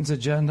up Satan's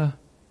agenda,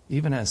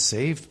 even as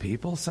saved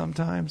people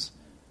sometimes?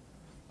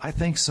 I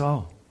think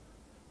so.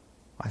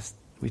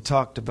 We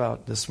talked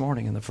about this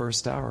morning in the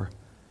first hour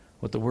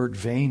what the word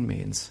vain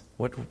means,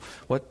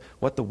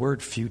 what the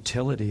word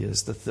futility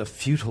is, the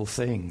futile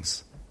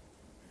things.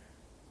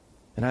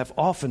 And I've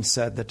often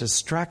said that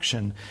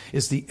distraction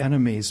is the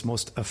enemy's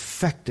most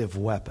effective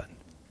weapon.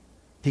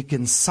 He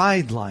can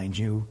sideline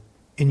you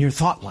in your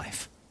thought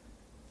life.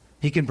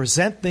 He can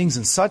present things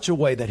in such a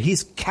way that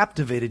he's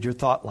captivated your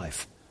thought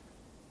life.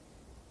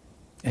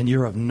 And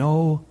you're of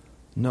no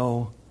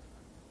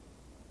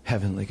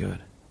heavenly good.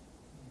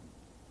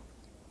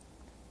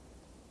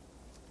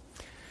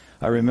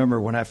 I remember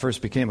when I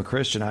first became a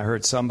Christian, I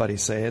heard somebody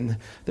say, and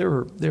they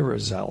were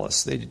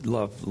zealous. They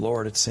loved the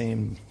Lord, it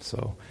seemed.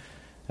 So,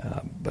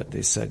 but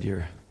they said,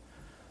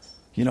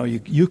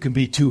 you can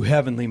be too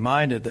heavenly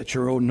minded that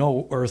you're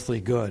no earthly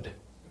good.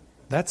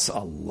 That's a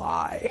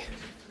lie.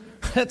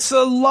 That's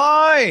a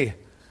lie.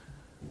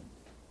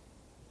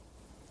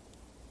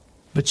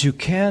 But you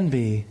can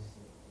be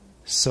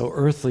so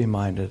earthly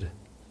minded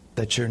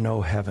that you're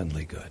no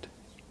heavenly good.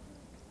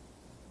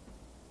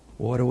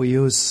 What do we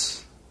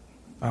use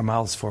our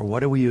mouths for? What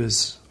do we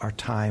use our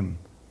time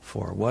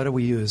for? What do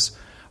we use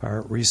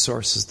our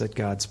resources that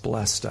God's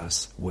blessed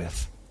us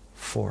with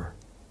for?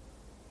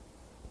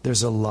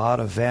 There's a lot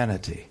of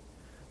vanity.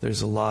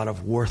 There's a lot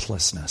of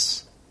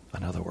worthlessness,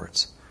 in other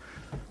words,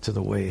 to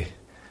the way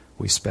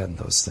we spend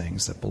those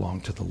things that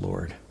belong to the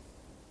Lord.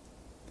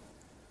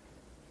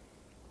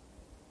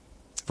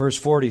 Verse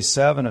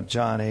 47 of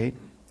John 8,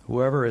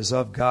 whoever is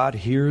of God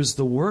hears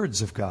the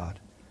words of God.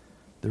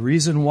 The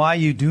reason why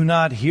you do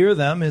not hear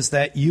them is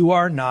that you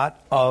are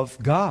not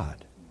of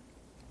God.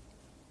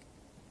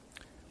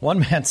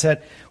 One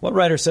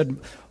writer said,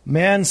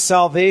 man's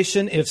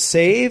salvation, if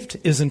saved,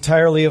 is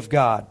entirely of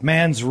God.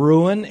 Man's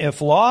ruin,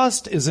 if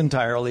lost, is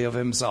entirely of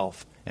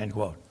himself. End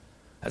quote.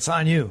 That's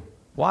on you.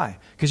 Why?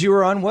 Because you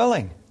were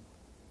unwilling.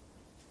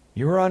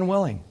 You were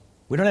unwilling.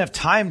 We don't have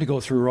time to go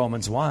through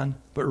Romans 1,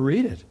 but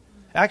read it.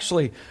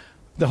 Actually,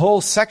 the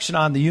whole section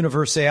on the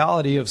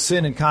universality of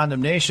sin and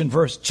condemnation,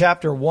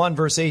 chapter 1,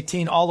 verse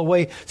 18, all the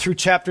way through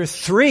chapter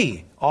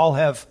 3, all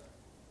have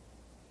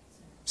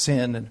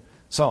sinned and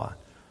so on.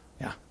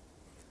 Yeah.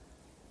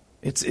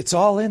 It's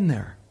all in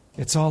there.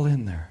 It's all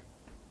in there.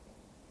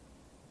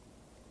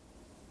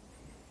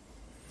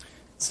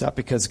 It's not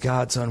because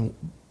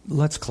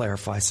let's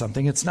clarify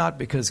something. It's not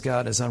because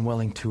God is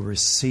unwilling to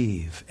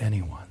receive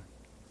anyone.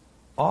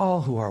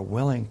 All who are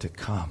willing to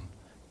come.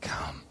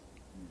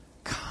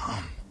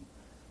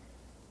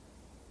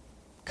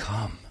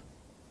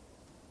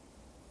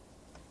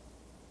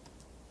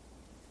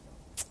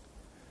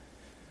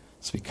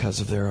 It's because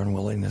of their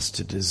unwillingness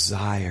to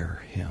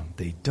desire Him.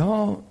 They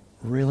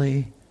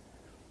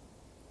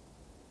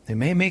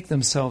may make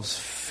themselves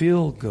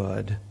feel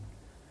good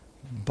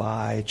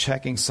by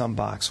checking some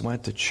box,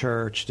 went to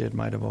church, did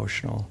my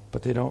devotional,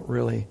 but they don't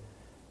really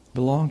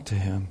belong to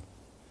Him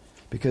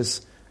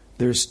because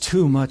there's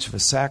too much of a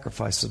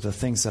sacrifice of the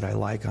things that I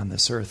like on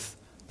this earth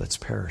that's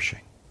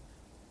perishing.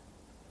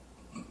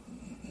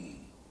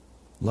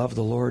 Love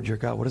the Lord your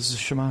God. What does the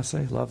Shema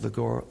say? Love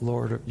the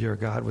Lord your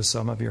God with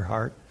some of your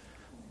heart,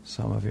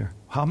 some of your...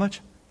 How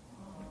much?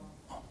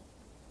 Oh,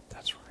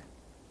 that's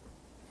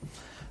right.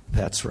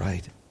 That's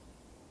right.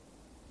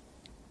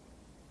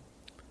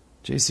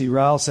 J.C.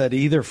 Ryle said,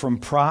 either from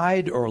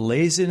pride or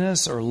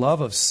laziness or love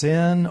of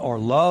sin or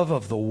love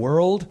of the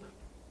world,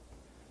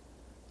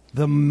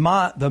 the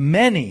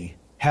many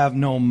have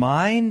no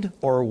mind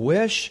or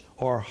wish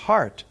or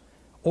heart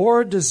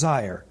or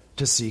desire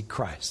to seek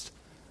Christ.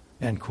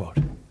 End quote.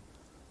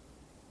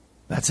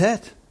 That's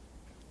it.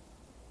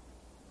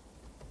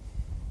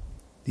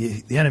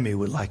 The enemy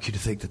would like you to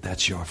think that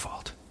that's your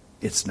fault.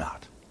 It's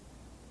not.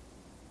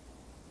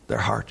 Their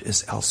heart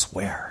is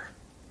elsewhere.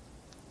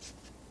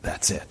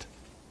 That's it.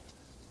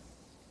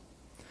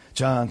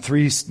 John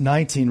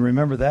 3:19,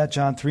 remember that?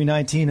 John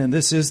 3:19, and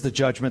this is the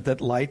judgment that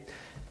light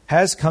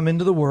has come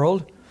into the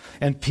world,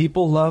 and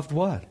people loved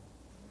what?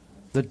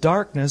 The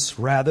darkness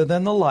rather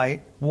than the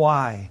light.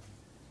 Why?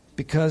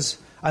 Because...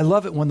 I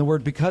love it when the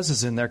word because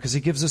is in there because he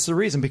gives us the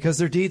reason. Because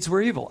their deeds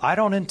were evil. I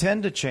don't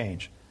intend to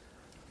change.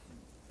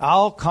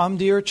 I'll come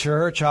to your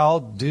church.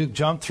 I'll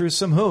jump through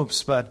some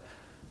hoops. But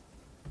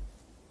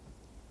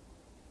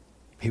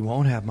He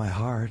won't have my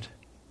heart.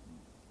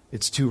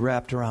 It's too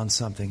wrapped around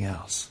something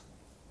else.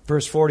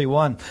 Verse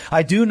 41.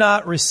 I do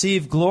not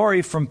receive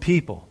glory from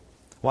people.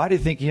 Why do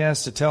you think he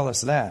has to tell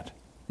us that?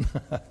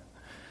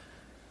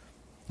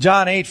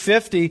 John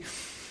 8:50.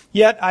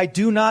 Yet I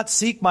do not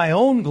seek my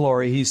own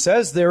glory, he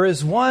says. There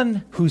is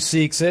one who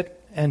seeks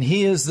it, and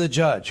he is the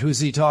judge. Who's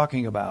he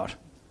talking about?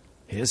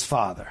 His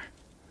Father.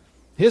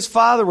 His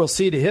Father will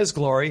see to his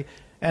glory,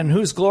 and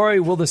whose glory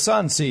will the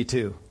Son see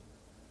to?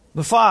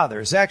 The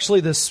Father's.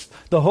 Actually,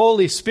 the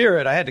Holy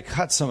Spirit, I had to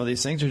cut some of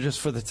these things just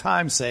for the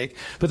time's sake,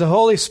 but the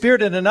Holy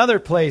Spirit in another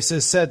place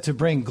is said to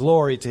bring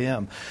glory to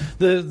Him.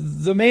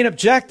 The main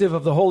objective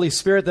of the Holy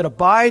Spirit that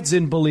abides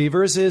in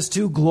believers is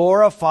to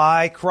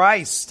glorify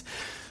Christ,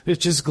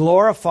 which is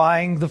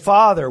glorifying the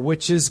Father,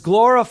 which is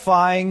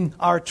glorifying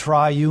our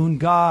triune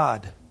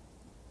God.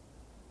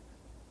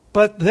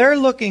 But they're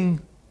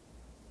looking,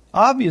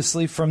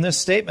 obviously, from this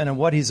statement and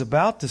what he's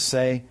about to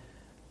say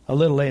a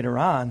little later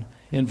on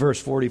in verse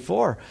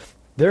 44.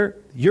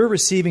 You're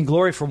receiving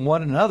glory from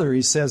one another,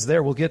 he says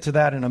there. We'll get to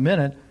that in a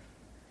minute.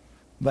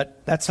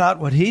 But that's not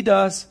what he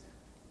does.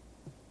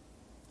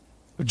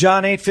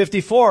 John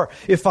 8:54,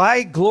 if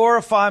I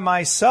glorify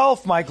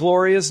myself, my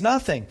glory is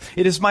nothing.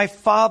 It is my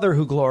Father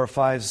who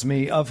glorifies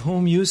me, of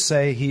whom you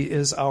say He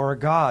is our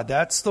God.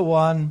 That's the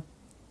one.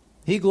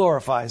 He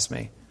glorifies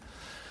me.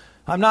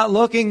 I'm not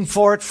looking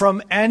for it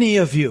from any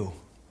of you.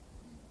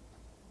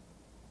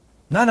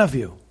 None of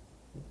you.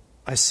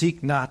 I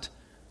seek not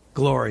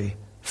glory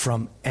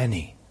from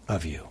any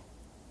of you.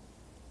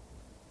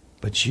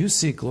 But you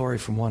seek glory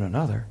from one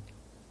another.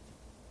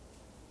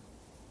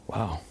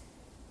 Wow.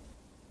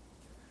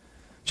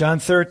 John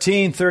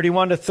 13,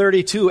 31 to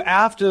 32,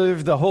 after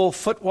the whole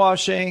foot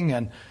washing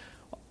and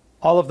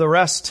all of the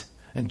rest,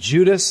 and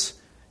Judas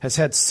has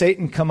had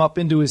Satan come up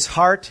into his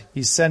heart.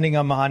 He's sending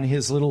him on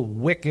his little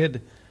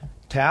wicked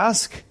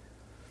task.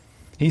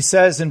 He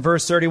says in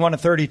verse 31 to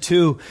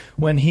 32,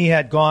 when he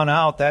had gone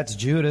out, that's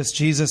Judas,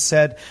 Jesus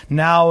said,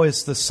 "Now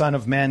is the Son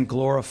of Man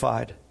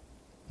glorified.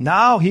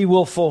 Now he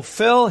will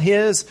fulfill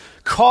his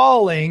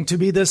calling to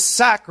be the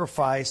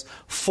sacrifice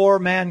for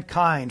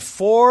mankind,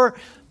 for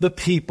the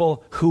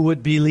people who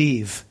would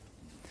believe.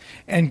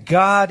 And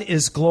God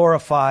is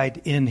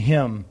glorified in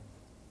him.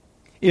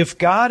 If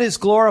God is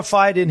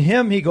glorified in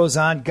him," he goes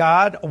on,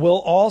 "God will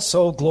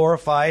also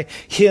glorify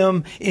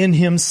him in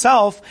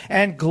himself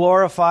and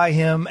glorify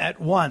him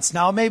at once."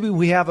 Now maybe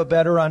we have a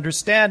better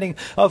understanding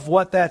of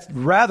what that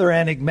rather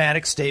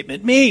enigmatic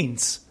statement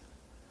means.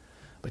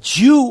 But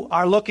you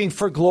are looking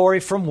for glory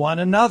from one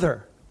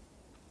another.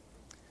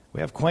 We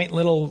have quaint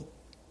little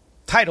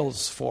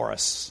titles for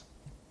us.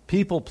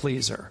 People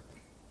pleaser.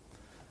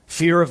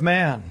 Fear of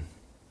man.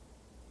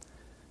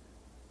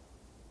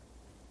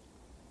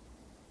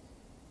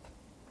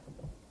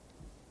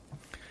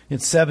 In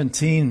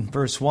 17,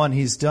 verse 1,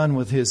 he's done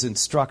with his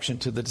instruction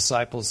to the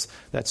disciples.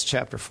 That's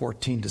chapter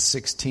 14 to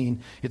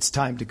 16. It's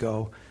time to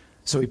go.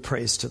 So he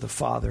prays to the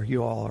Father.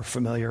 You all are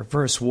familiar.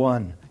 Verse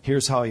 1,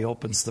 here's how he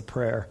opens the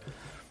prayer.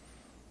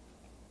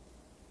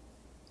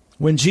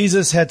 When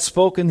Jesus had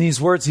spoken these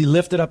words, he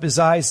lifted up his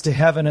eyes to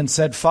heaven and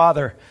said,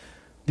 "Father,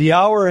 the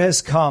hour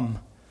has come.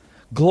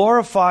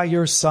 Glorify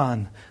your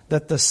Son,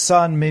 that the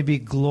Son may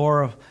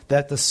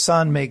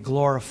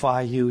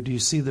glorify you." Do you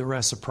see the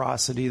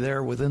reciprocity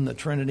there within the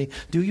Trinity?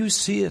 Do you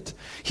see it?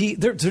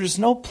 There's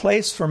no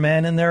place for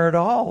man in there at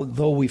all,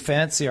 though we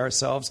fancy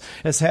ourselves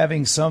as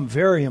having some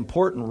very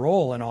important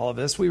role in all of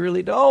this. We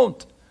really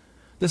don't.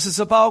 This is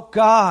about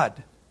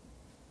God,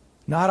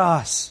 not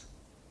us.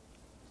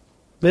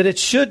 But it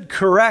should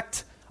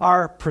correct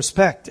our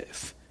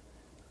perspective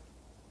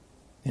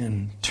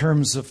in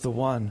terms of the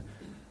one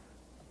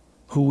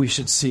who we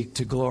should seek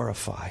to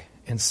glorify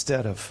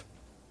instead of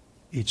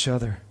each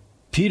other.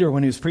 Peter,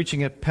 when he was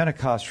preaching at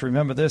Pentecost,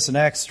 remember this in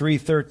Acts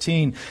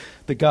 3:13,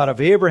 "The God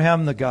of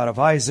Abraham, the God of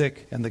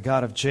Isaac, and the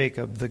God of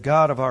Jacob, the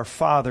God of our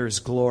fathers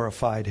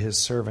glorified his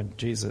servant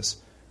Jesus."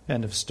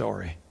 End of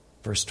story.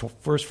 Verse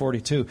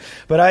 42,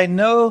 "But I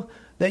know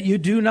that you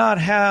do not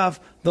have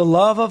the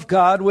love of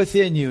God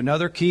within you."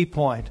 Another key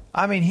point.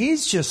 I mean,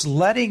 he's just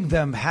letting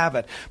them have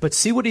it. But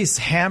see what he's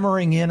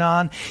hammering in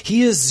on?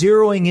 He is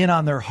zeroing in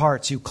on their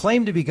hearts. You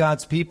claim to be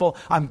God's people.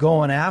 I'm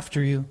going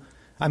after you.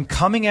 I'm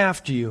coming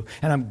after you,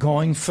 and I'm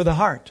going for the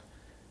heart.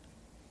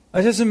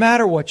 It doesn't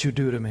matter what you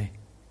do to me.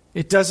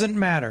 It doesn't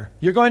matter.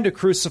 You're going to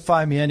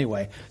crucify me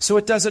anyway, so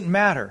it doesn't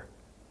matter.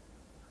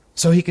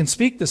 So he can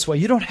speak this way.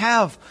 You don't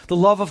have the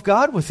love of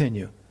God within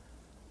you.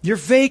 You're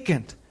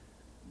vacant.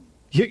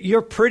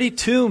 You're pretty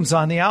tombs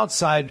on the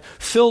outside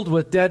filled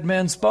with dead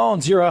men's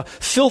bones. You're a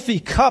filthy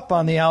cup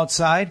on the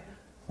outside,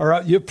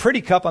 or you're a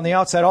pretty cup on the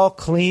outside, all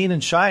clean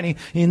and shiny.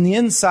 In the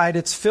inside,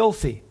 it's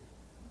filthy.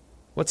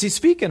 What's he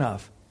speaking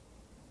of?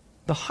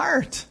 The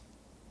heart.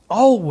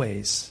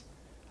 Always.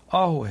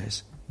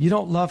 Always. You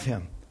don't love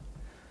him.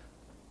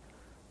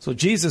 So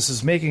Jesus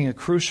is making a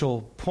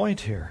crucial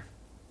point here.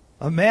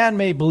 A man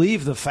may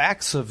believe the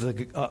facts of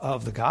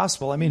the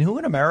gospel. I mean, who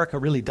in America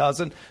really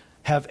doesn't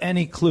have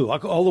any clue?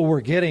 Although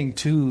we're getting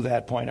to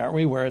that point, aren't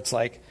we? Where it's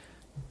like,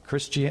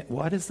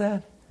 what is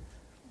that?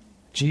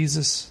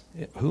 Jesus,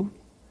 who?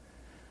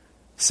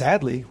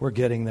 Sadly, we're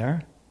getting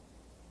there.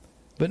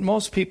 But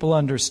most people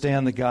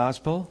understand the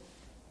gospel.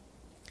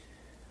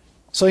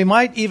 So he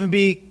might even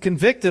be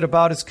convicted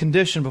about his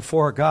condition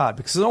before God,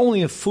 because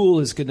only a fool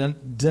is going to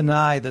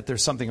deny that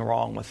there's something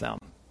wrong with them.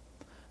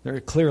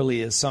 There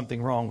clearly is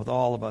something wrong with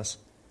all of us.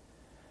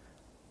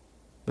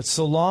 But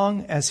so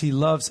long as he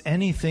loves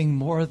anything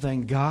more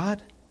than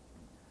God,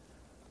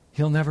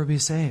 he'll never be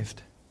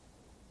saved.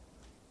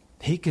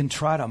 He can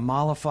try to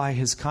mollify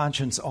his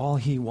conscience all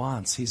he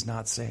wants. He's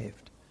not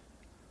saved.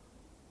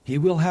 He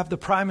will have the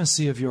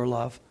primacy of your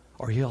love,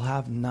 or he'll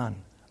have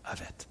none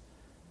of it.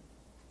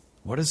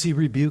 What does he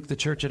rebuke the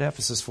church at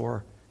Ephesus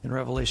for in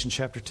Revelation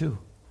chapter 2?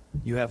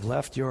 You have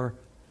left your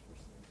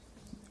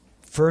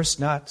first,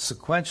 not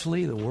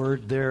sequentially. The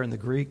word there in the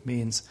Greek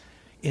means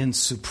in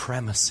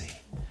supremacy,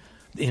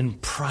 in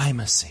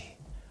primacy,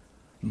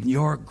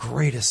 your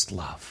greatest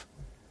love,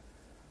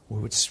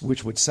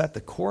 which would set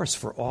the course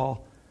for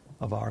all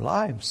of our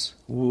lives,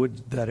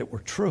 would that it were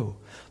true.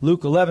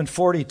 Luke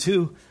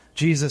 11:42,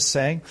 Jesus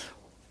saying,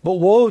 "But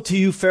woe to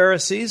you,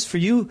 Pharisees, for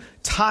you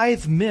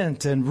tithe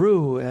mint and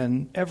rue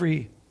and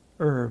every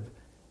herb,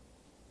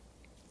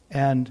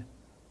 and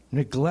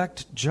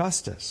neglect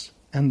justice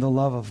and the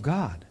love of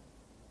God."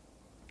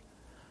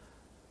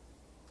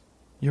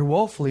 You're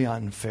woefully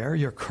unfair.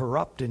 You're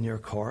corrupt in your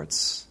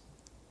courts.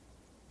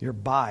 You're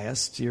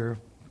biased.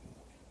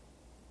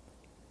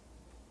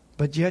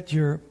 But yet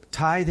you're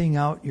tithing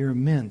out your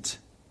mint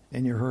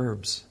and your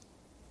herbs.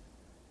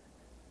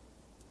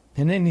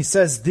 And then he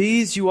says,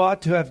 "These you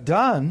ought to have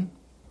done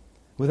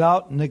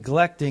without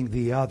neglecting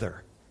the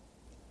other."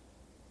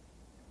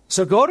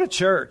 So go to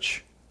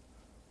church.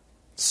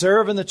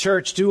 Serve in the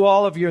church. Do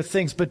all of your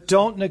things. But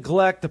don't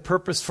neglect the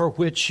purpose for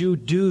which you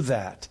do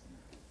that.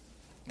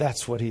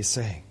 That's what he's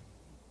saying.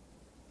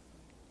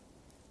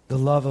 The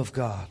love of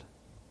God.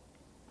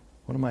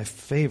 One of my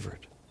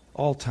favorite,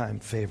 all-time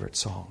favorite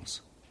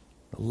songs.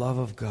 The love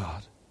of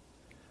God.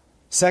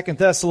 2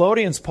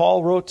 Thessalonians,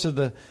 Paul wrote to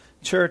the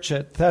church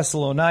at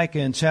Thessalonica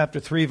in chapter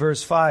 3,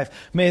 verse 5.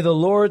 May the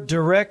Lord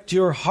direct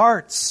your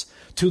hearts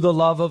to the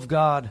love of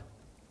God.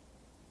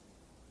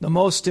 The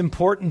most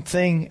important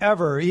thing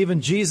ever.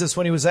 Even Jesus,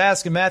 when he was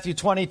asked in Matthew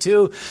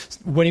 22,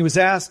 when he was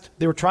asked,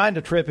 they were trying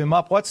to trip him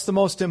up, what's the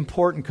most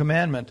important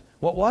commandment?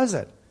 What was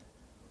it?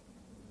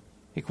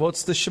 He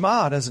quotes the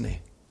Shema, doesn't he?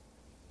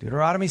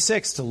 Deuteronomy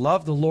 6, to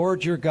love the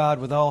Lord your God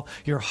with all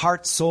your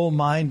heart, soul,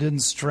 mind,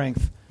 and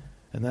strength.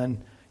 And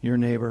then your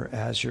neighbor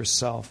as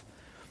yourself.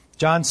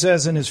 John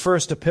says in his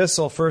first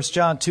epistle, 1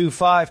 John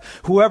 2:5,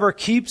 whoever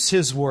keeps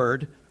his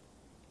word,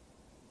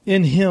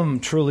 in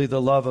him truly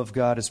the love of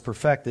God is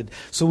perfected.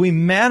 So we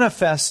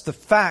manifest the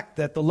fact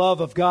that the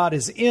love of God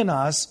is in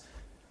us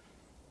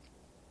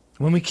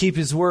when we keep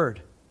his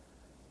word.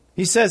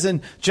 He says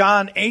in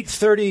John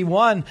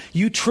 8:31,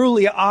 you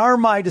truly are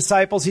my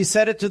disciples. He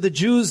said it to the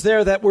Jews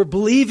there that were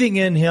believing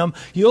in him.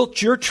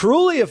 You're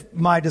truly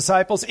my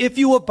disciples if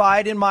you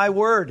abide in my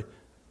word.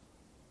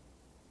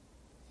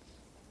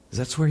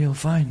 That's where you'll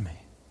find me.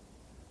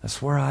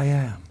 That's where I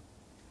am.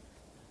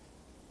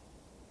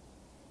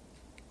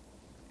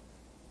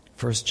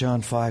 1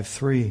 John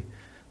 5:3,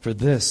 for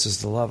this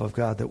is the love of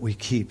God that we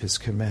keep his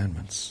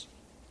commandments.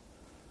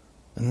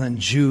 And then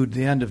Jude,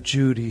 the end of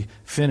Jude, he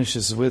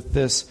finishes with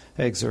this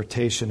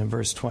exhortation in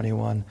verse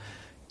 21.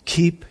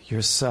 Keep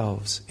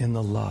yourselves in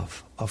the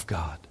love of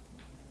God.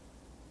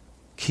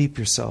 Keep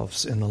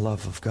yourselves in the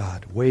love of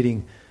God,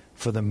 waiting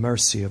for the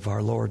mercy of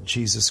our Lord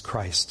Jesus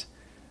Christ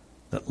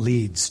that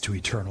leads to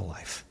eternal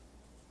life.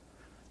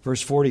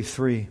 Verse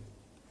 43,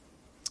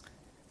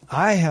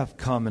 I have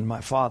come in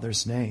my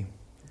Father's name,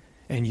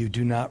 and you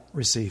do not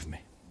receive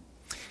me.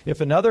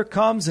 If another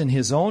comes in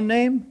his own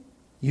name,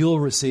 you'll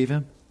receive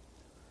him.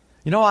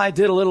 You know, I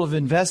did a little of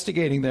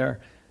investigating there.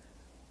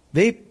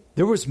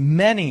 There was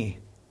many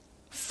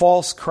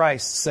false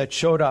Christs that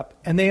showed up,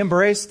 and they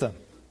embraced them.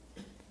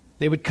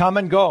 They would come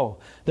and go.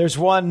 There's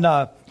one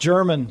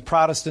German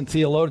Protestant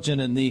theologian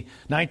in the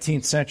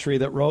 19th century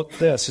that wrote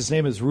this. His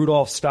name is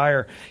Rudolf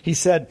Steyer. He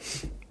said,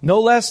 no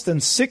less than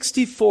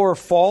 64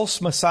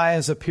 false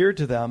messiahs appeared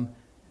to them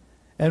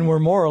and were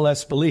more or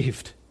less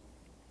believed.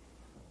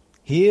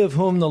 He of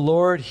whom the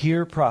Lord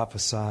here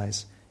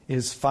prophesies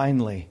is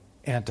finally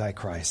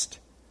Antichrist,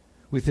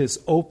 with his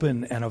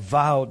open and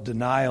avowed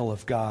denial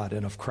of God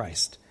and of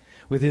Christ,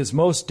 with his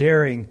most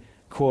daring,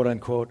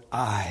 quote-unquote,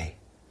 I,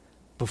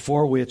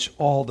 before which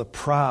all the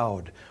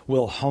proud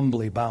will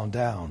humbly bow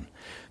down,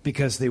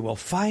 because they will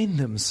find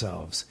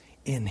themselves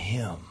in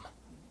him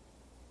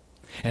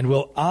and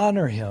will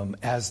honor him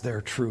as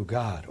their true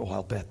God. Oh,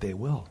 I'll bet they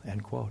will,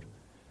 end quote.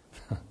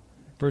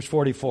 Verse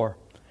 44,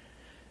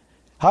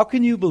 how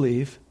can you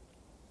believe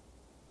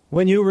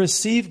when you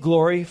receive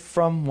glory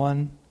from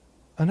one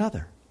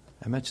another?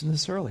 I mentioned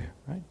this earlier,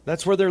 right?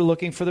 That's where they're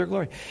looking for their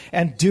glory.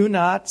 And do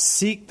not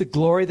seek the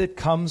glory that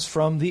comes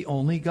from the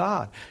only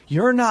God.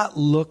 You're not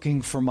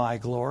looking for my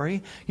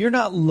glory. You're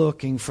not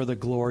looking for the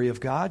glory of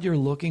God. You're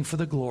looking for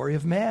the glory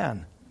of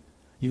man.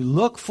 You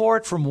look for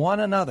it from one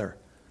another.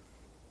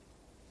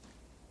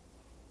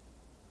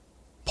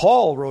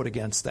 Paul wrote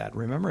against that.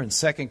 Remember in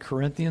 2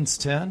 Corinthians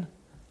 10,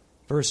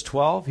 verse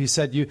 12, he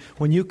said,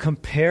 when you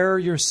compare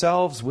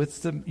yourselves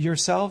with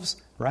yourselves,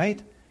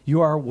 right?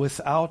 You are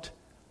without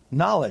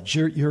knowledge.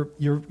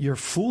 You're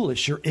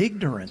foolish. You're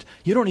ignorant.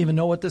 You don't even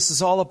know what this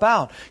is all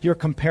about. Your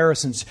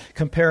comparisons,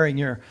 comparing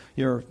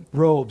your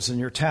robes and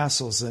your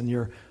tassels and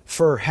your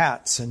fur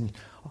hats and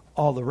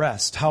all the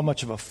rest. How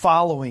much of a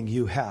following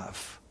you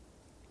have.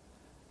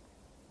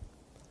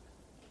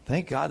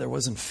 Thank God there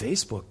wasn't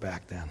Facebook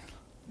back then.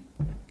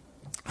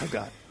 I've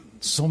got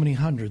so many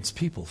hundreds of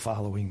people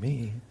following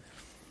me.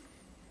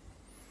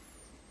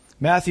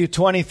 Matthew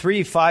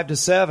 23,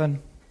 5-7.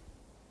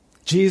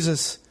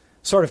 Jesus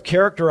sort of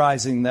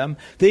characterizing them.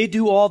 They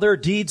do all their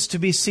deeds to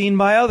be seen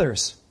by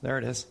others. There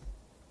it is.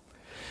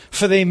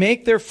 For they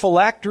make their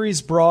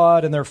phylacteries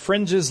broad and their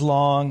fringes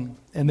long,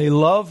 and they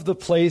love the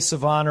place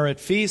of honor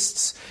at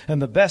feasts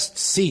and the best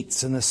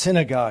seats in the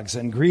synagogues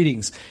and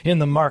greetings in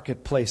the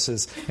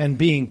marketplaces and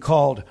being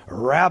called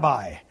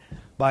rabbi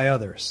by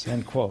others.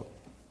 End quote.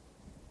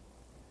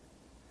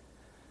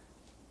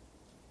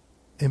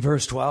 In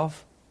verse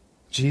 12,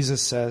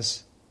 Jesus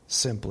says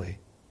simply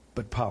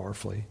but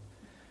powerfully,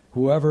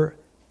 whoever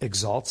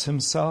exalts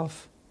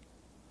himself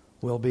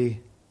will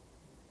be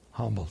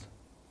humbled.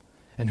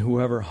 And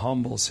whoever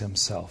humbles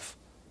himself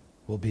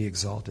will be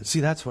exalted.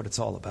 See, that's what it's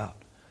all about.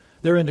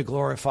 They're into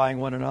glorifying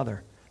one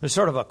another. There's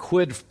sort of a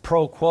quid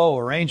pro quo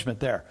arrangement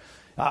there.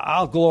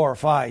 I'll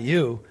glorify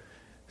you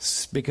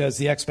because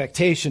the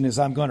expectation is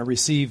I'm going to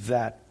receive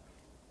that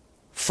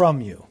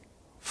from you,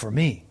 for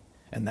me.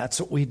 And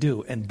that's what we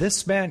do. And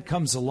this man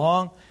comes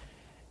along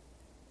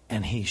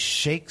and he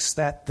shakes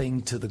that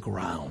thing to the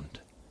ground.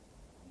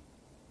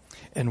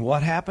 And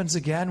what happens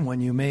again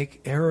when you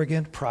make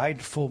arrogant,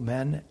 prideful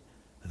men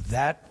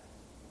that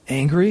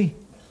angry?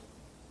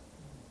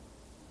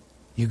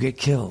 You get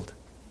killed.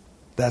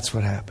 That's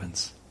what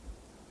happens.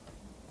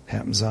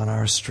 Happens on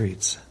our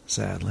streets,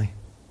 sadly.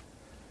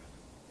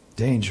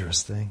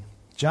 Dangerous thing.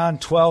 John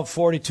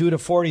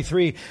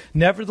 12:42-43.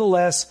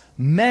 Nevertheless,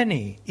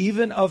 many,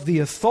 even of the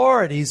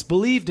authorities,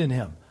 believed in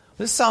him.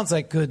 This sounds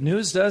like good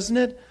news, doesn't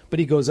it? But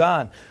he goes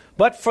on.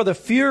 But for the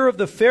fear of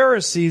the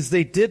Pharisees,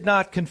 they did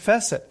not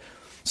confess it,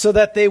 so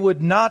that they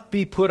would not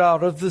be put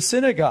out of the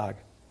synagogue.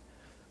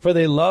 For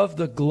they love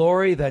the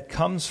glory that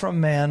comes from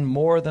man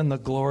more than the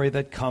glory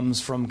that comes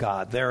from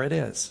God. There it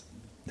is.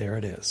 There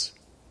it is.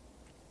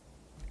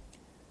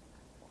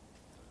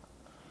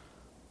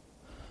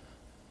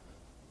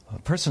 A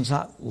person's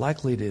not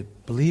likely to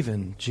believe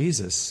in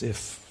Jesus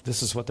if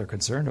this is what they're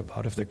concerned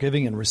about. If they're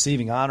giving and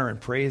receiving honor and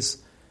praise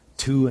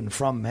to and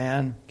from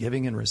man,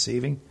 giving and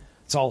receiving,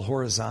 it's all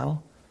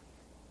horizontal.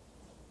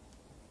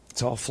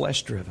 It's all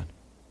flesh-driven.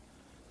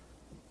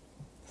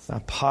 It's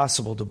not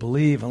possible to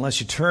believe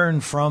unless you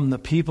turn from the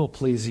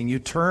people-pleasing. You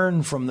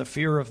turn from the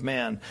fear of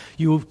man.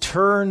 You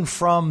turn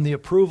from the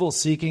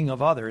approval-seeking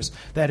of others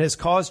that has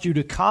caused you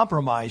to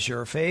compromise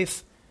your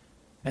faith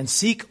and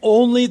seek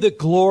only the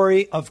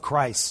glory of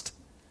Christ.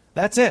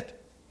 That's it.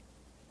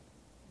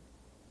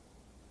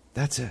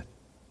 That's it.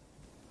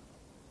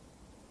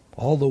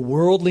 All the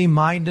worldly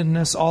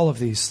mindedness, all of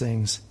these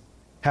things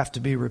have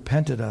to be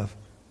repented of.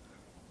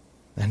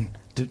 And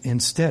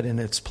instead, in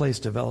its place,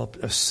 develop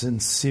a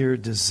sincere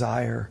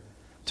desire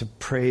to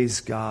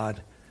praise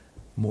God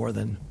more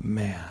than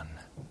man,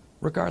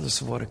 regardless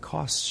of what it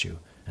costs you.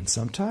 And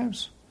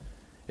sometimes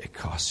it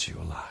costs you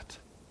a lot.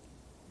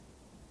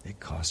 It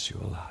costs you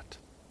a lot.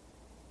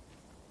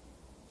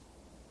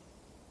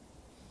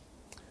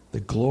 The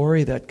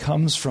glory that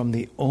comes from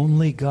the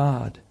only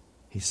God,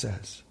 he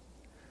says.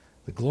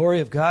 The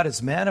glory of God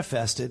is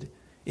manifested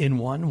in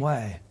one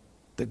way.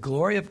 The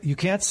glory of, you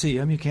can't see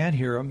him, you can't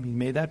hear him. He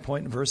made that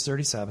point in verse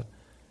 37.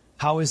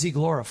 How is he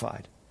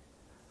glorified?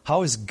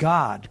 How is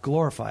God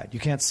glorified? You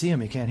can't see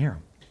him, you can't hear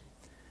him.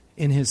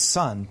 In his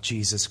Son,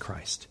 Jesus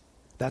Christ.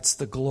 That's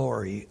the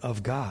glory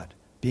of God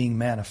being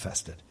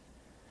manifested.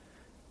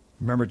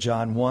 Remember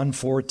John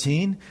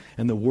 1:14,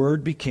 and the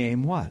Word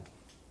became what?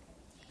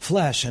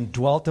 Flesh, and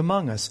dwelt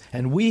among us,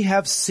 and we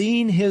have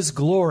seen his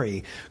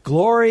glory,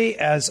 glory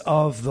as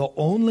of the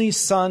only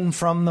Son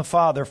from the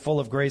Father, full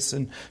of grace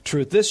and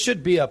truth. This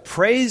should be a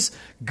praise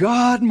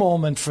God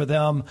moment for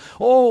them.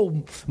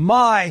 Oh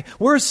my,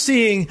 we're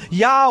seeing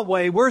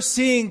Yahweh, we're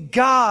seeing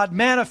God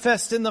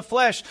manifest in the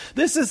flesh.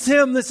 This is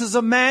him, this is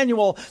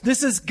Emmanuel,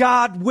 this is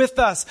God with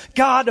us,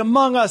 God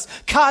among us,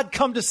 God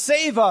come to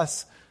save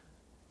us.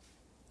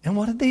 And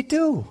what did they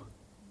do?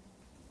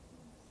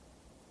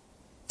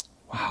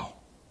 Wow.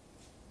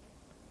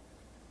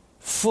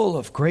 Full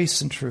of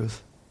grace and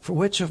truth. For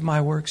which of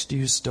my works do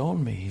you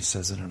stone me? He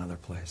says in another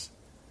place.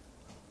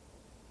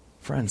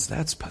 Friends,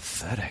 that's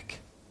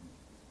pathetic.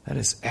 That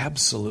is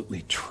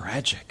absolutely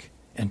tragic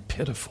and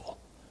pitiful.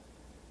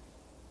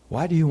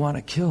 Why do you want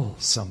to kill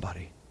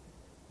somebody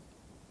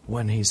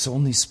when he's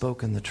only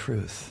spoken the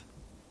truth?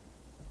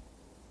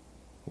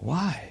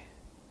 Why?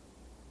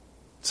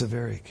 It's a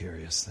very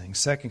curious thing.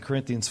 2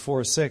 Corinthians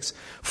 4:6.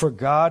 For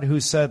God, who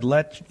said,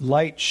 let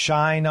light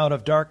shine out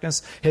of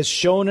darkness, has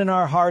shone in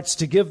our hearts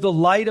to give the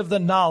light of the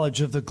knowledge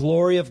of the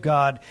glory of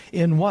God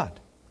in what?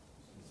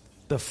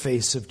 The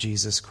face of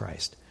Jesus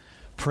Christ.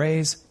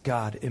 Praise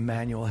God,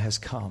 Emmanuel has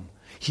come.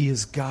 He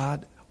is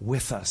God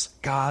with us,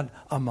 God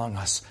among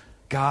us,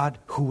 God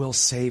who will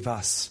save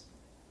us.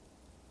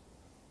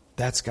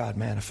 That's God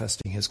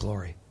manifesting his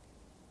glory.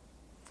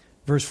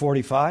 Verse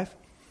 45.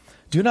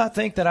 Do not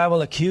think that I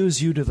will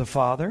accuse you to the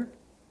Father.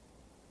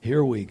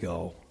 Here we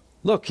go.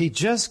 Look, he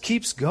just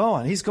keeps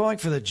going. He's going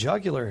for the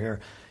jugular here.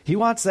 He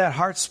wants that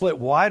heart split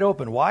wide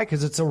open. Why?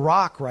 Because it's a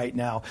rock right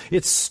now.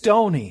 It's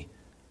stony.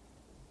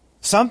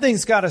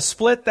 Something's got to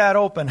split that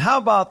open. How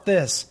about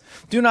this?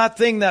 Do not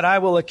think that I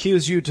will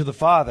accuse you to the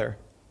Father.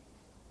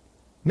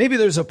 Maybe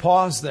there's a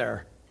pause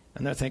there.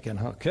 And they're thinking,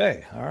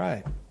 okay, all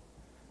right.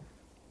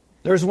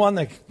 There's one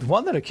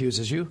that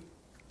accuses you.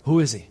 Who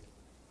is he?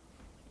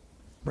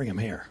 Bring him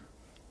here.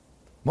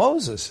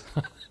 Moses.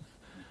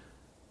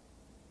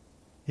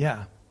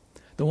 Yeah.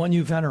 The one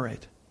you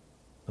venerate.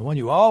 The one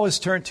you always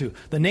turn to.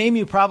 The name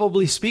you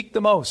probably speak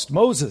the most.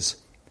 Moses.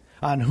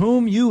 On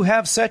whom you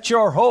have set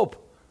your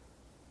hope.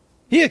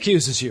 He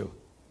accuses you.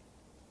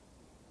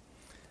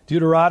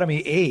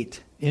 Deuteronomy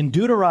 8. In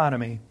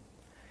Deuteronomy,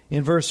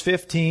 in verse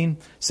 15,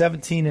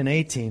 17, and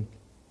 18,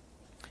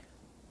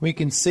 we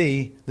can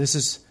see this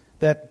is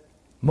that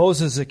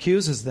Moses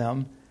accuses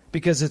them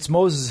because it's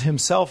Moses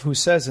himself who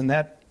says in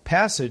that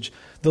passage,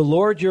 the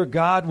Lord your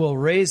God will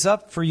raise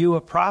up for you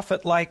a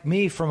prophet like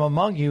me from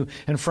among you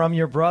and from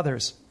your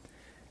brothers.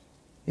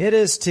 It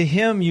is to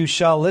him you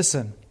shall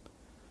listen.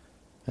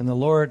 And the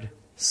Lord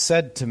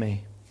said to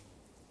me,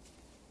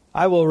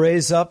 I will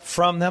raise up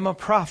from them a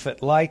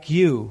prophet like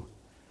you,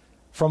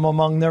 from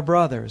among their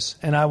brothers,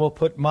 and I will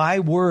put my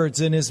words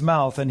in his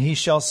mouth, and he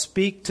shall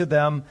speak to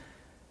them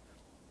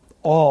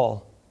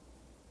all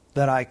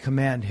that I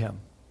command him.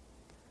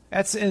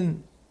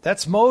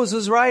 That's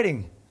Moses'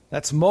 writing.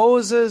 That's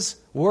Moses'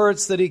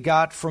 words that he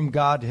got from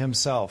God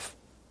himself.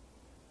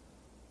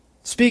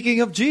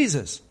 Speaking of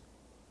Jesus.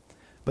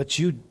 But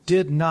you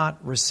did not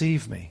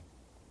receive me.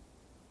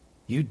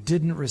 You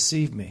didn't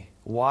receive me.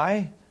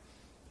 Why?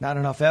 Not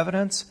enough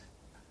evidence?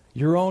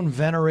 Your own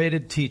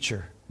venerated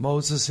teacher,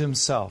 Moses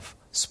himself,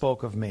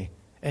 spoke of me,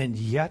 and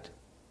yet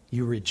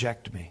you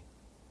reject me.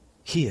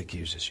 He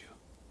accuses you.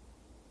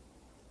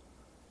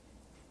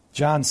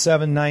 John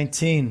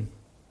 7:19.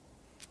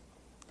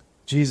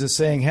 Jesus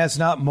saying, has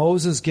not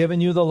Moses given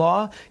you the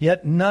law?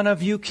 Yet none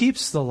of you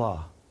keeps the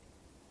law.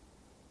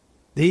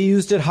 They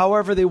used it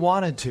however they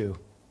wanted to.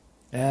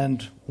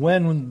 And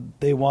when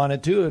they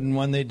wanted to, and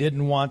when they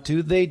didn't want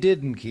to, they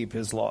didn't keep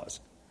his laws.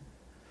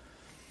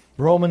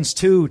 Romans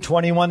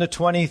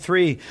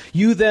 2:21-23.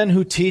 You then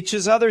who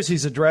teaches others,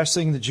 he's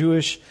addressing the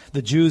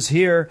Jews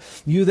here.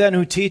 You then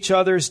who teach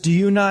others, do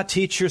you not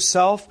teach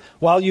yourself?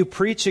 While you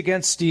preach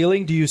against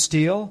stealing, do you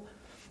steal?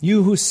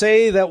 You who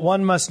say that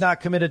one must not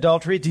commit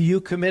adultery, do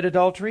you commit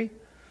adultery?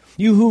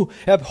 You who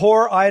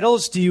abhor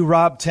idols, do you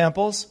rob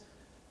temples?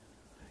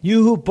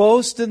 You who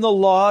boast in the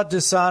law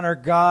dishonor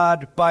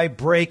God by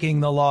breaking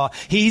the law.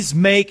 He's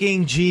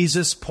making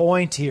Jesus'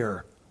 point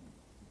here.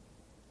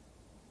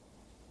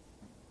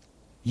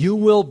 You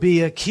will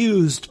be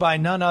accused by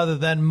none other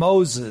than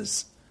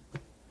Moses.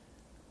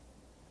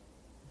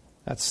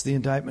 That's the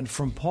indictment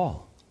from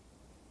Paul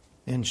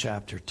in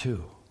chapter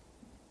 2.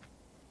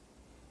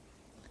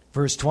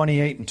 Verse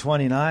 28 and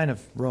 29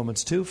 of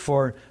Romans 2.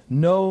 For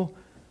no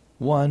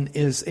one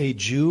is a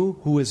Jew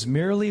who is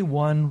merely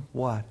one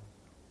what?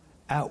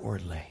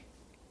 Outwardly.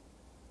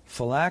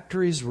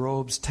 Phylacteries,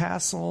 robes,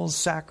 tassels,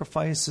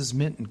 sacrifices,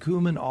 mint and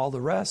cumin, all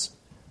the rest.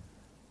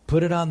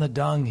 Put it on the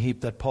dung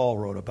heap that Paul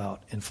wrote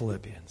about in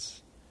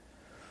Philippians.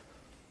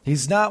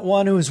 He's not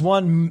one who is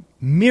one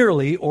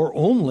merely or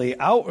only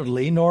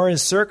outwardly, nor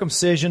is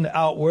circumcision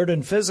outward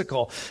and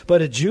physical.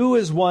 But a Jew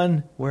is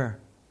one where?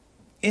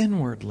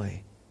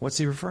 Inwardly. What's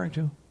he referring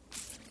to?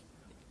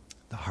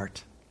 The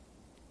heart.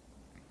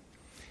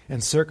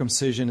 And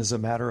circumcision is a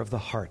matter of the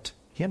heart.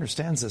 He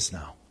understands this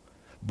now.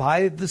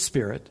 By the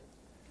Spirit,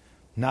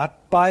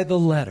 not by the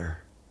letter.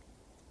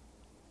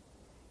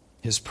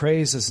 His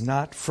praise is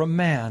not from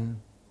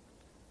man,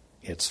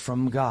 it's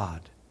from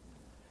God.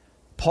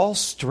 Paul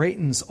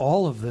straightens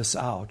all of this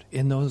out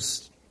in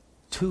those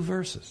 2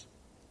 verses.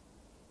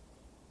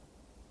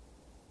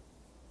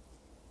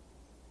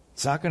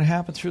 It's not going to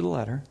happen through the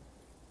letter.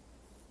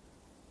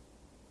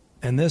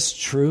 And this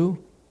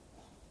true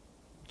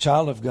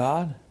child of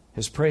God,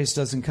 his praise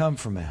doesn't come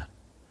from man.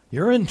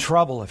 You're in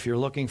trouble if you're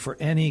looking for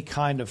any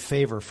kind of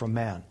favor from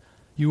man.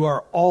 You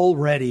are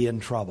already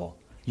in trouble.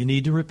 You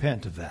need to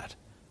repent of that.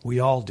 We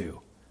all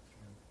do.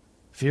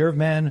 Fear of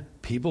man,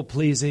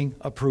 people-pleasing,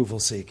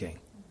 approval-seeking.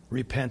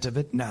 Repent of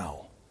it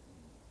now.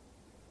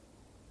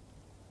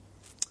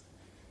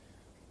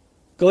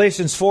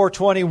 Galatians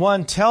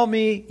 4:21, tell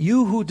me,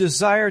 you who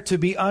desire to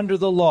be under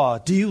the law,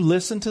 do you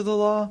listen to the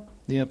law?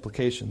 The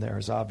implication there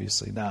is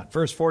obviously not.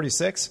 Verse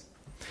 46,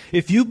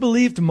 if you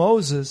believed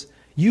Moses,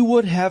 you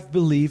would have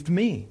believed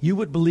me. You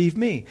would believe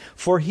me,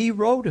 for he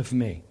wrote of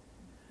me.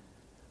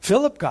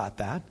 Philip got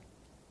that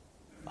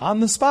on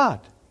the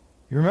spot.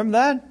 You remember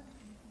that?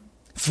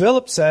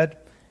 Philip said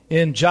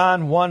in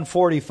John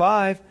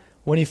 1:45,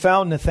 when he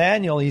found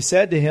Nathanael, he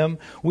said to him,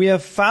 we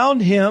have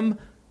found him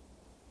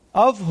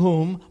of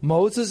whom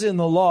Moses in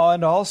the law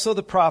and also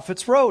the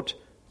prophets wrote,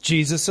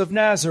 Jesus of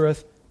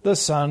Nazareth, the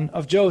son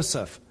of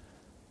Joseph.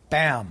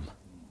 Bam.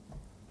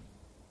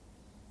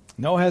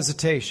 No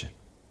hesitation.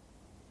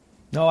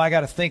 No, I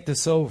got to think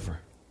this over.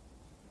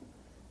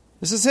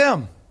 This is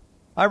him.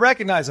 I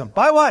recognize him.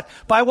 By what?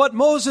 By what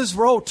Moses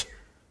wrote.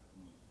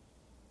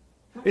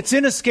 It's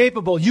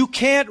inescapable. You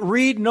can't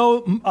read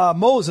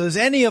Moses,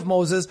 any of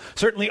Moses,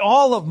 certainly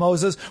all of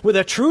Moses, with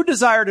a true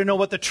desire to know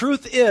what the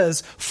truth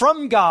is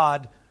from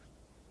God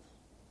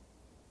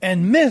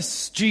and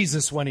miss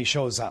Jesus when he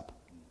shows up.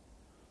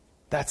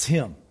 That's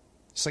him.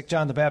 Just like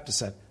John the Baptist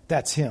said,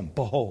 that's him.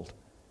 Behold,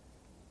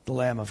 the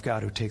Lamb of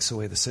God who takes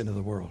away the sin of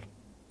the world.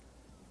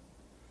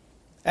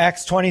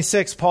 Acts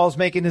 26, Paul's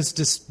making his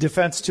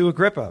defense to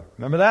Agrippa.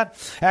 Remember that?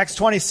 Acts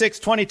 26,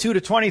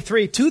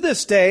 22-23. To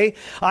this day,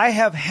 I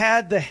have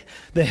had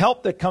the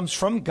help that comes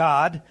from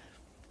God.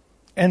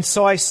 And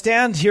so I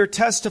stand here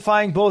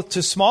testifying both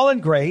to small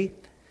and great,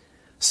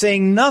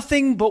 saying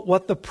nothing but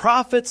what the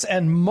prophets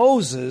and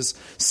Moses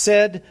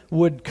said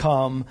would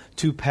come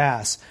to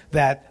pass,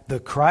 that the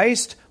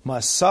Christ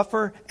must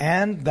suffer,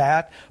 and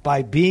that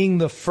by being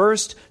the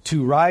first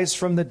to rise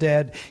from the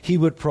dead, he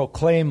would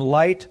proclaim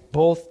light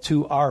both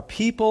to our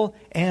people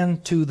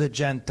and to the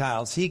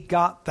Gentiles. He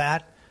got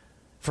that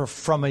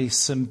from a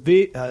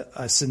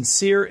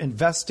sincere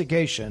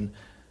investigation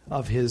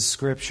of his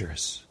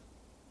scriptures.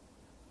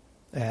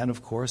 And,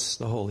 of course,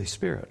 the Holy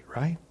Spirit,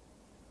 right?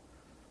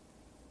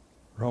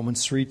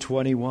 Romans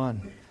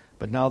 3:21.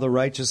 But now the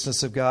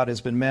righteousness of God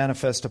has been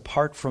manifest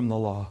apart from the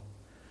law.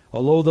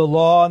 Although the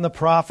law and the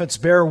prophets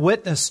bear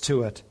witness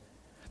to it,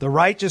 the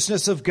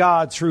righteousness of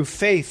God through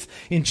faith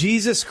in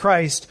Jesus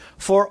Christ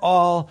for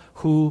all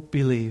who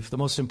believe. The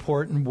most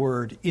important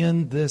word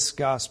in this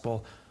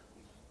gospel,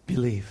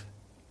 believe.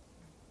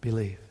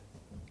 Believe.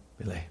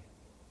 Believe.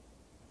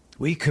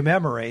 We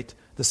commemorate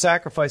the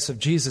sacrifice of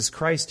Jesus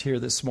Christ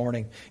here this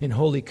morning in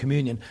Holy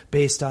Communion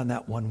based on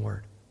that one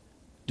word.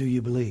 Do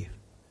you believe?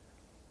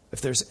 If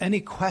there's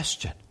any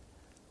question,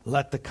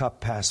 let the cup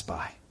pass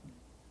by.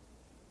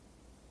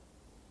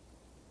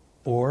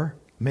 Or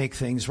make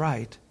things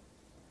right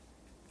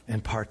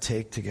and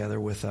partake together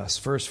with us.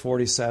 Verse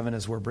 47,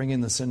 as we're bringing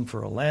this in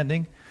for a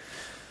landing.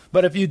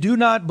 But if you do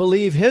not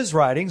believe his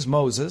writings,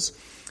 Moses,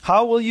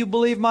 how will you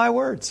believe my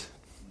words?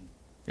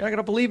 You're not going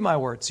to believe my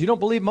words. You don't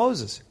believe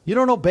Moses. You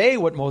don't obey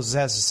what Moses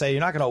has to say.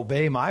 You're not going to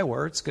obey my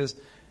words because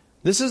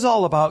this is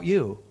all about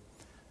you.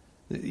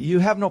 You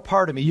have no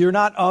part of me. You're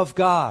not of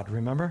God,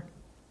 remember?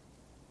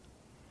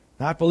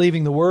 Not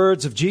believing the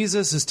words of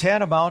Jesus is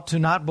tantamount to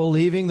not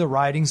believing the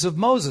writings of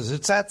Moses.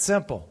 It's that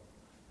simple.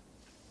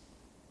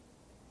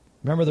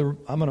 Remember,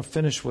 I'm going to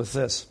finish with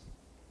this.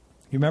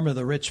 You remember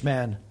the rich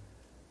man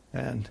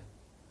and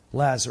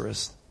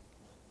Lazarus,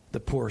 the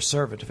poor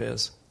servant of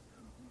his.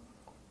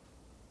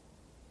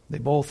 They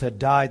both had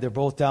died. They're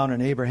both down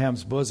in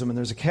Abraham's bosom, and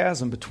there's a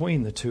chasm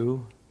between the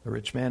two. The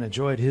rich man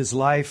enjoyed his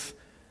life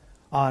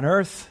on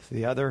earth.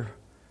 The other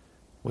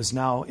was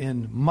now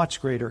in much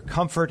greater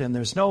comfort, and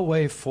there's no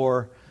way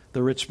for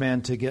the rich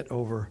man to get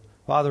over.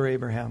 Father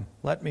Abraham,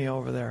 let me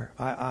over there.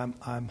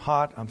 I'm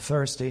hot, I'm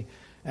thirsty,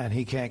 and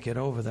he can't get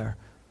over there.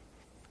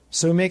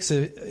 So he makes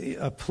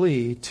a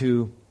plea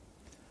to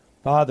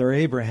Father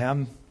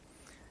Abraham,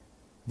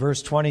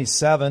 verse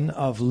 27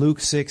 of Luke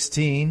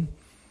 16,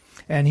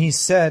 and he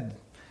said,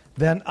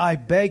 "Then I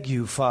beg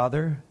you,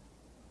 Father,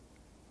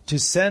 to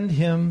send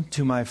him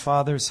to my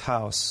father's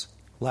house,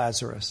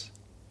 Lazarus,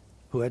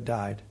 who had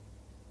died.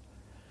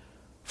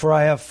 For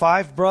I have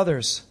 5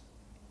 brothers,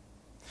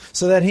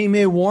 so that he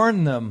may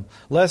warn them,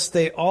 lest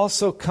they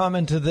also come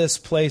into this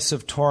place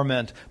of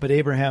torment." But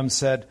Abraham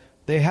said,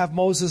 "They have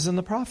Moses and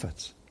the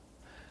prophets.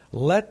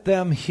 Let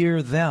them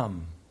hear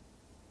them."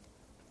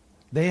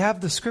 They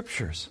have the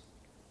scriptures.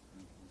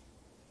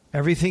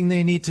 Everything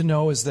they need to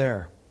know is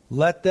there.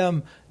 Let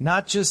them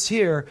not just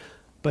hear,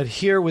 but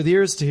hear with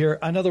ears to hear.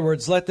 In other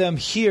words, let them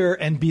hear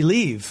and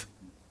believe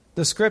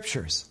the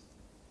scriptures.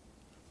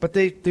 But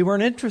they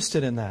weren't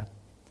interested in that.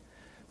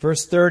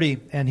 Verse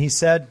 30, and he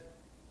said,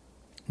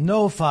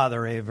 "No,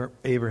 Father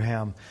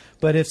Abraham,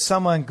 but if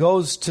someone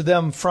goes to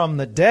them from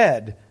the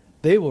dead,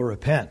 they will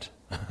repent."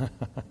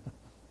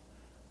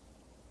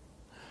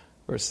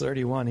 Verse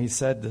 31, he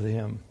said to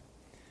him,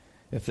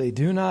 "If they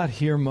do not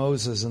hear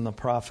Moses and the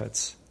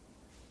prophets,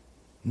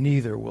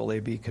 neither will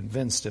they be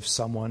convinced if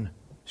someone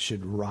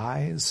should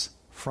rise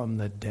from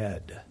the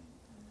dead."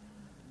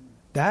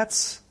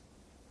 That's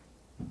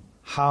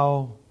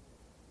how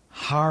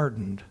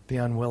hardened the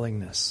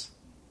unwillingness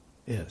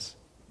is.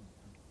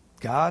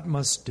 God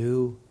must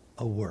do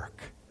a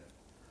work.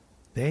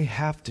 They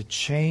have to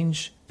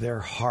change their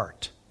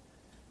heart.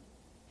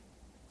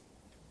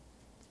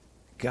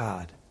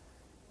 God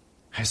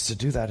has to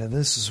do that, and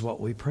this is what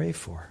we pray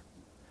for.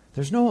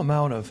 There's no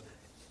amount of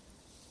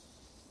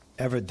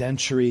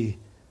evidentiary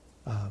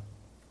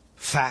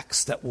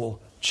facts that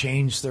will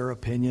change their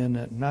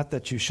opinion. Not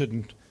that you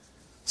shouldn't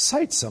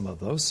cite some of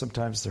those.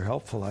 Sometimes they're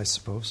helpful, I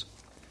suppose.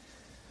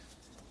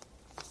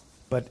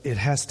 But it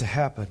has to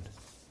happen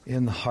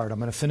in the heart. I'm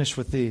going to finish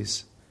with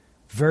these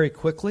very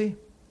quickly,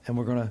 and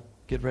we're going to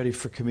get ready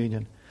for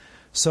communion.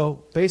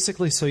 So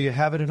basically, so you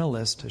have it in a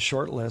list, a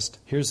short list.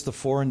 Here's the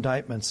 4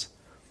 indictments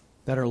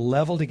that are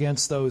leveled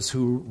against those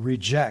who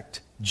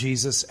reject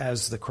Jesus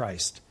as the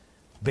Christ,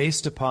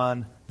 based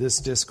upon this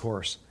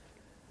discourse.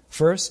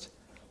 First,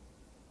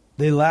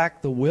 they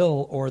lack the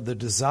will or the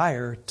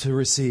desire to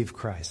receive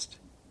Christ.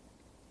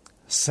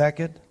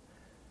 Second,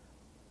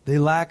 they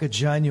lack a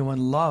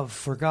genuine love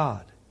for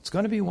God. It's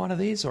going to be one of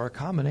these or a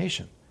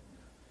combination.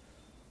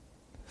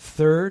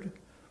 Third,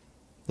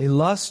 they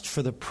lust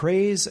for the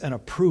praise and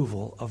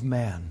approval of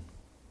man.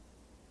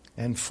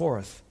 And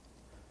fourth,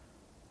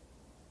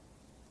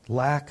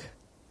 lack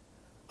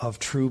of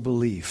true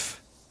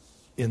belief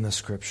in the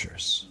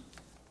Scriptures.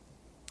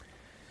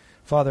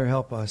 Father,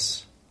 help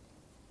us.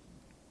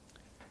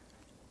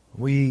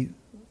 We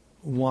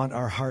want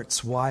our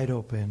hearts wide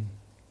open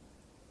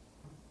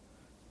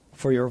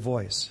for your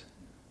voice.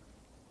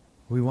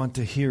 We want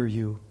to hear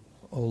you,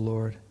 O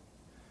Lord.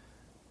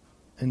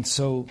 And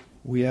so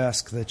we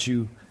ask that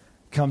you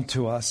come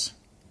to us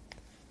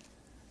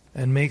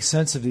and make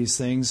sense of these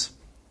things.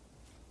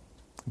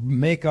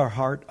 Make our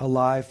heart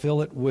alive.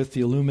 Fill it with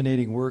the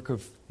illuminating work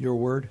of your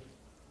word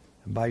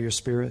and by your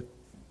Spirit.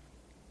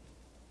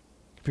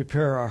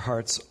 Prepare our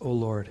hearts, O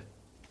Lord,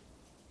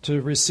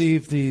 to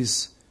receive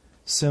these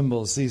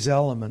symbols, these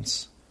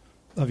elements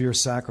of your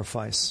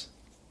sacrifice.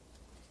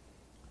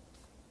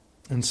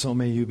 And so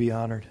may you be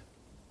honored.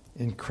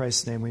 In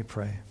Christ's name we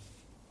pray.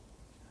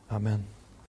 Amen.